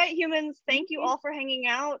 All right, humans, thank you all for hanging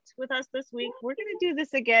out with us this week. We're gonna do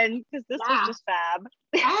this again because this was just fab.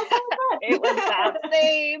 It was fab.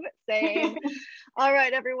 Same. All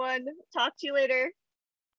right, everyone. Talk to you later.